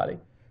anybody?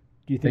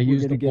 Do you think we're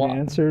going to get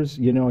answers?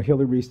 You know,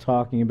 Hillary's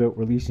talking about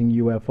releasing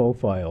UFO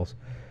files.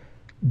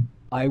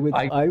 I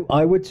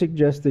would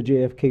suggest the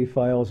JFK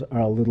files are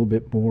a little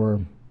bit more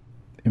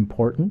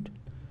important.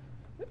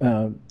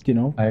 You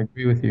know, I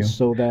agree with you.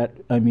 So that,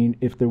 I mean,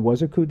 if there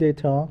was a coup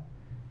d'etat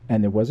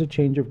and there was a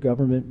change of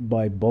government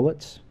by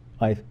bullets,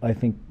 I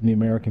think the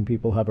American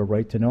people have a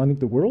right to know. I think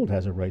the world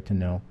has a right to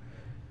know,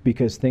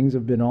 because things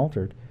have been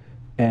altered.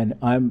 And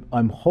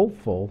I'm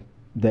hopeful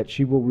that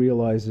she will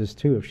realize this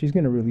too. If she's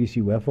going to release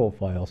UFO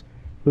files,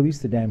 release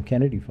the damn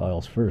Kennedy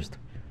files first.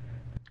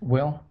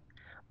 Well,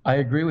 I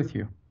agree with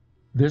you.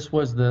 This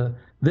was the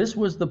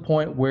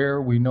point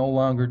where we no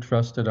longer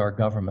trusted our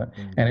government,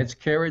 and it's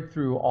carried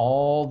through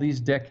all these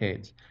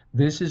decades.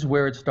 This is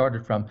where it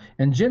started from.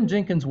 In Jim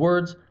Jenkins'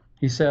 words,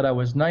 he said, I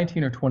was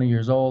 19 or 20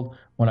 years old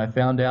when I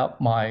found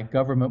out my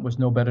government was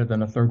no better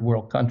than a third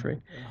world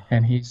country.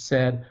 And he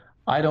said,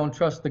 I don't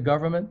trust the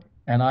government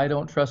and I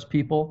don't trust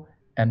people,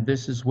 and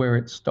this is where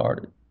it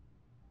started.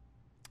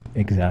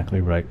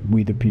 Exactly right.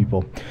 We the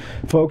people.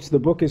 Folks, the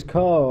book is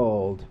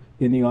called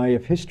In the Eye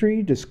of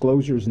History,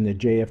 Disclosures in the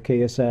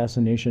JFK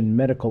Assassination,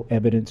 Medical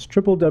Evidence,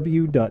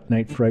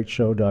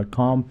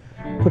 www.nightfrightshow.com.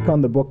 Click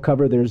on the book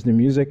cover, there's the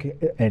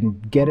music,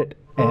 and get it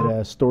at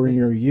a store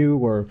near you,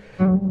 or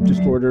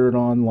just order it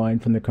online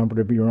from the comfort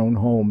of your own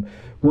home.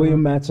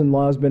 William Matson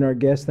Law has been our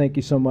guest. Thank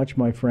you so much,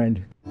 my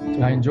friend.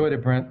 I enjoyed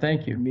it, Brent.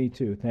 Thank you. Me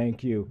too.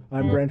 Thank you.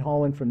 I'm Brent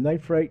Holland from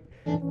Night Fright.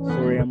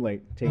 Sorry I'm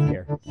late. Take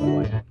care.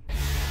 Bye-bye.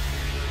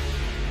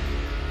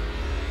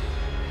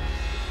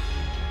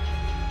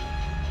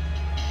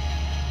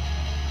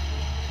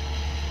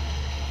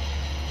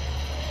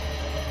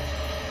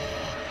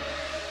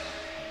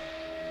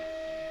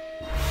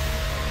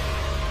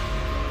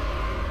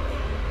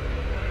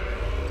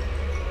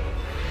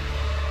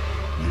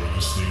 You're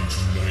listening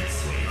to Night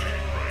Fright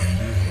and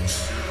your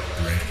host,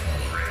 Brent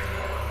Holland.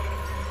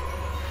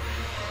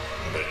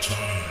 The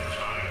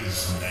time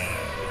is now.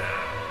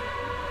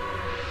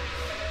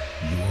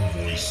 Your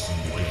voice in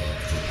the dark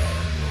for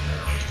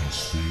paranormal and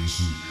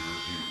conspiracy.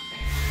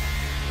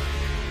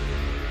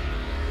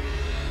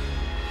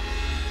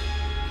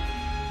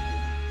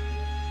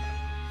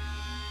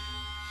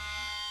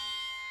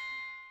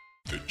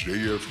 The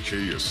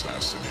JFK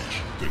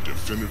Assassination, the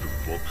definitive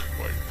book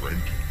by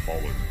Brent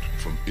Holland.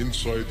 From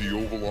inside the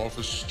Oval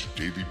Office to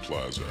Dealey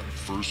Plaza,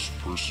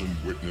 first-person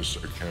witness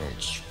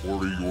accounts.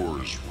 Order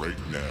yours right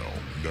now.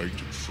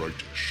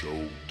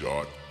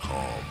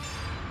 NightFrightShow.com.